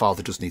 the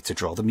Father does need to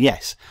draw them,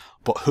 yes,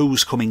 but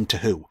who's coming to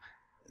who?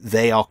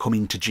 They are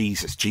coming to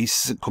Jesus.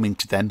 Jesus isn't coming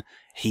to them,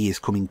 he is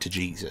coming to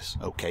Jesus,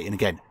 okay, and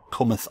again,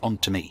 cometh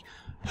unto me.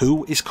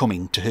 Who is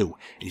coming to who?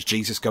 Is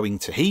Jesus going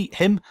to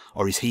him,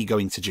 or is he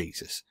going to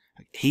Jesus?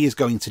 He is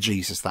going to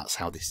Jesus. That's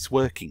how this is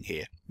working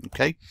here.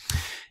 Okay.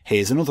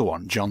 Here's another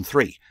one, John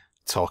 3,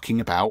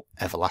 talking about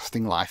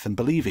everlasting life and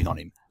believing on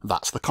him.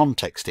 That's the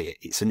context here.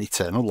 It's an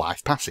eternal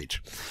life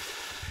passage.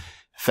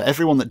 For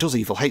everyone that does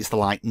evil hates the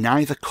light,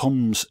 neither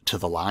comes to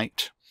the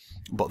light,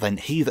 but then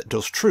he that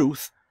does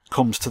truth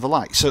comes to the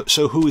light.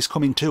 So who is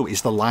coming to?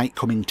 Is the light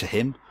coming to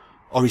him?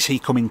 Or is he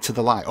coming to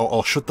the light?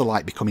 Or should the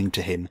light be coming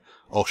to him?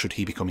 Or should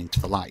he be coming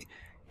to the light?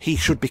 He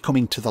should be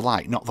coming to the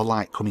light, not the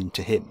light coming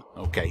to him.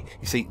 Okay,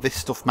 you see, this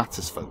stuff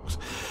matters, folks.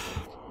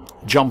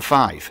 John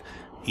 5,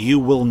 you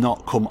will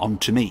not come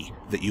unto me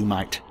that you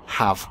might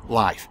have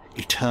life,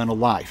 eternal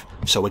life.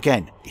 So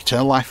again,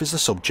 eternal life is the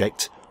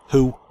subject.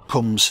 Who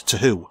comes to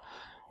who?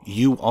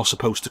 You are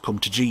supposed to come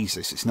to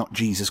Jesus. It's not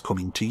Jesus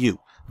coming to you.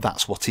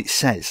 That's what it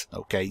says,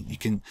 okay? You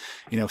can,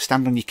 you know,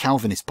 stand on your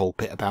Calvinist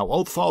pulpit about,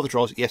 oh, the Father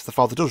draws. Yes, the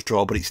Father does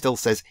draw, but it still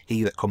says,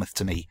 he that cometh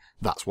to me.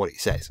 That's what it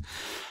says.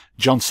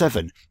 John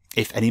 7,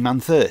 if any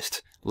man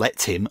thirst,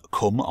 let him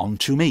come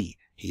unto me,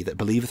 he that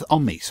believeth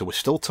on me. So we're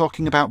still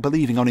talking about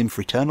believing on him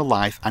for eternal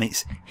life, and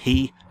it's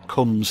he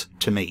comes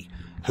to me.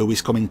 Who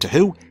is coming to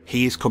who?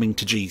 He is coming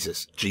to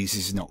Jesus.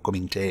 Jesus is not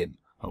coming to him,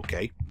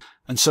 okay?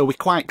 And so we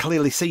quite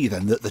clearly see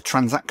then that the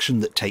transaction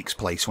that takes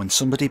place when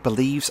somebody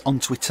believes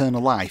onto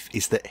eternal life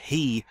is that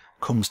he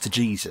comes to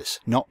Jesus,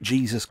 not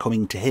Jesus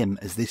coming to him,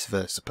 as this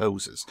verse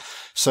supposes.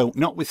 So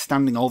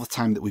notwithstanding all the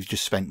time that we've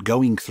just spent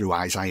going through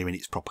Isaiah in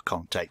its proper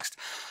context,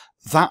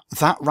 that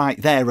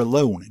right there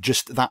alone,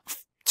 just that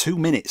 2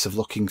 minutes of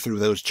looking through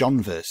those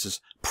John verses,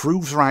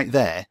 proves right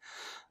there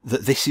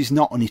that this is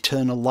not an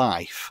eternal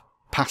life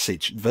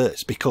passage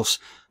verse, because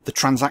the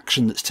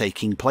transaction that's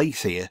taking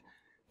place here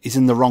is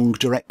in the wrong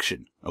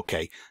direction,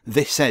 okay?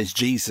 This says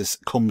Jesus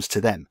comes to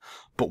them,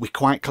 but we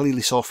quite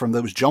clearly saw from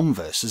those John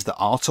verses that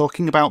are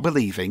talking about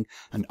believing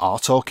and are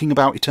talking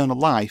about eternal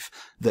life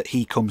that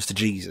he comes to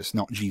Jesus,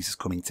 not Jesus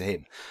coming to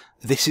him.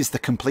 This is the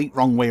complete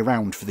wrong way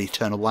around for the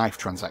eternal life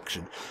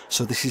transaction.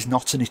 So this is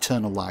not an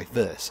eternal life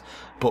verse,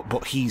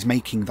 but he's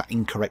making that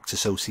incorrect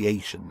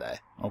association there,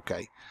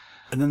 okay?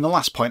 And then the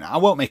last point, I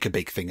won't make a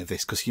big thing of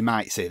this because you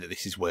might say that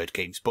this is word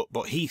games, but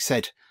he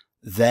said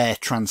their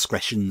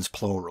transgressions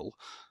plural.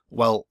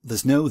 Well,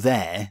 there's no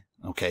there,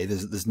 okay,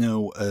 there's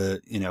no,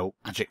 you know,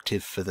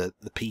 adjective for the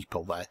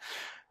people there.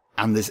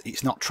 And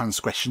it's not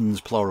transgressions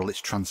plural, it's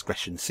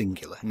transgression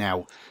singular.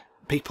 Now,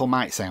 people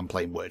might say I'm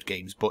playing word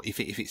games, but if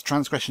it's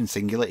transgression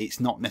singular, it's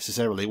not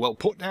necessarily, well,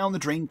 put down the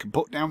drink, and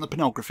put down the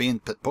pornography,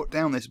 and put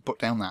down this, and put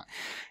down that.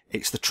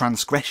 It's the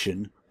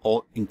transgression,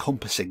 or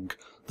encompassing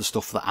the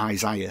stuff that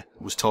Isaiah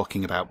was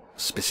talking about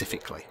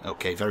specifically.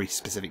 Okay, very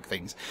specific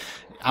things.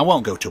 I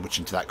won't go too much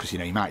into that because, you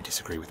know, you might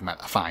disagree with me,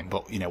 fine,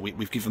 but, you know,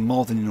 we've given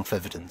more than enough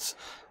evidence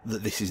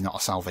that this is not a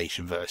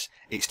salvation verse.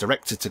 It's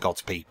directed to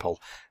God's people,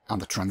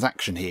 and the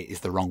transaction here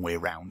is the wrong way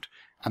around.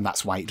 And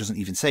that's why it doesn't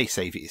even say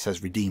Saviour, it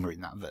says Redeemer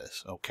in that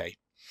verse, okay?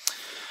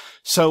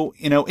 So,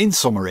 you know, in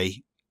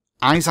summary,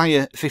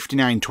 Isaiah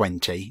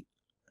 59:20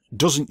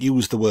 doesn't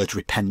use the word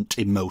repent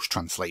in most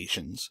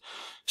translations,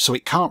 so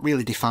it can't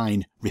really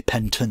define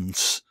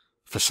repentance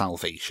for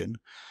salvation.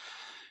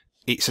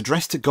 It's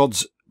addressed to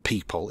God's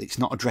people, it's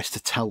not addressed to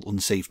tell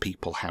unsaved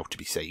people how to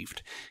be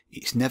saved.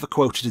 It's never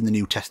quoted in the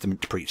New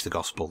Testament to preach the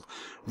gospel.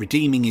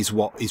 Redeeming is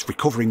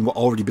recovering what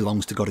already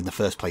belongs to God in the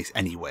first place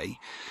anyway.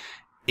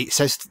 It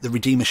says the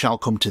Redeemer shall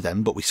come to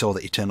them, but we saw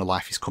that eternal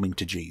life is coming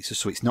to Jesus,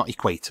 so it's not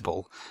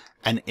equatable.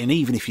 And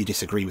even if you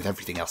disagree with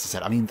everything else I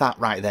said, I mean, that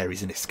right there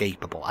is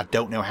inescapable. I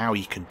don't know how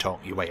you can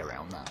talk your way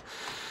around that.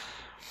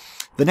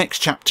 The next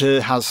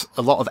chapter has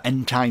a lot of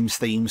end times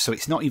themes, so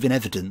it's not even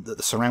evident that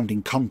the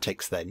surrounding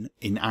context then,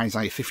 in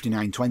Isaiah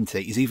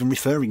 59:20, is even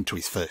referring to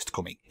his first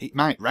coming. It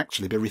might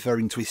actually be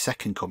referring to his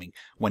second coming,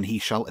 when he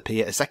shall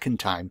appear a second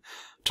time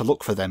to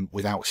look for them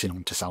without sin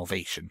unto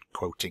salvation,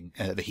 quoting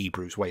the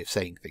Hebrews way of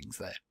saying things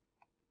there.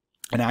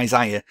 And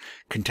Isaiah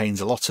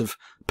contains a lot of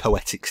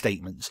poetic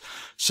statements.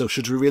 So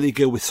should we really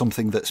go with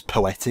something that's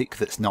poetic,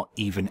 that's not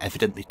even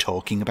evidently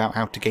talking about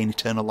how to gain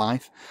eternal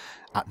life,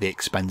 at the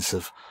expense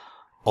of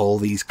all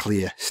these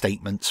clear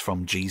statements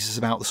from Jesus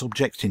about the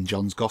subject in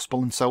John's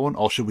Gospel and so on?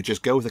 Or should we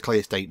just go with the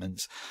clear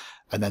statements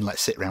and then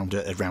let's sit around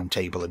a round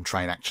table and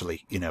try and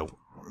actually, you know,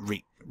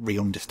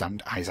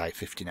 re-understand Isaiah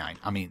 59?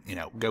 I mean, you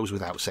know, goes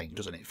without saying,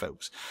 doesn't it,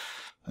 folks?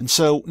 And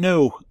so,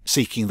 no,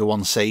 Seeking the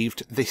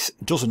ONCESaved, this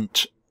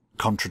doesn't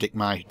contradict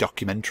my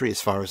documentary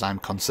as far as I'm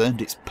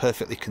concerned. It's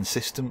perfectly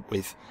consistent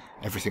with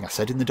everything I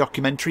said in the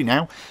documentary.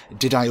 Now,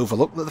 did I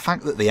overlook the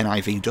fact that the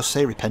NIV does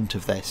say repent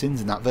of their sins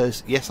in that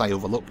verse? Yes, I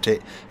overlooked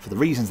it for the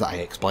reasons that I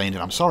explained,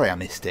 and I'm sorry I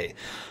missed it.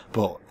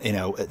 But, you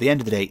know, at the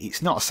end of the day,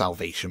 it's not a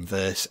salvation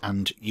verse,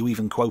 and you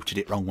even quoted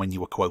it wrong when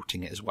you were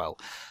quoting it as well.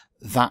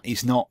 That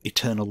is not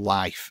eternal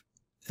life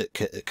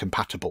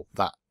compatible,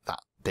 that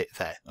bit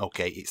there.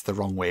 Okay, it's the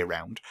wrong way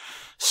around.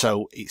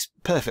 So it's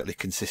perfectly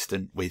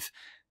consistent with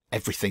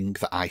everything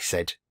that I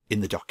said in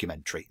the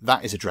documentary.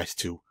 That is addressed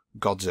to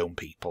God's own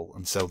people.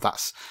 And so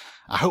that's,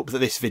 I hope that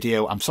this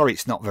video, I'm sorry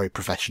it's not very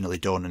professionally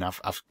done and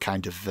I've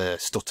kind of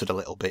stuttered a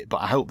little bit,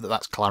 but I hope that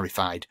that's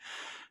clarified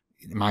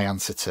my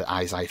answer to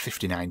Isaiah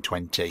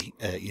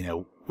 59:20, you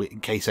know, in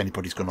case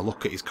anybody's going to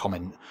look at his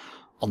comment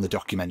on the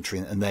documentary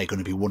and they're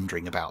going to be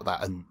wondering about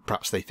that, and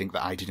perhaps they think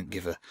that I didn't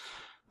give a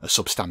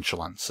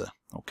substantial answer.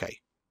 Okay.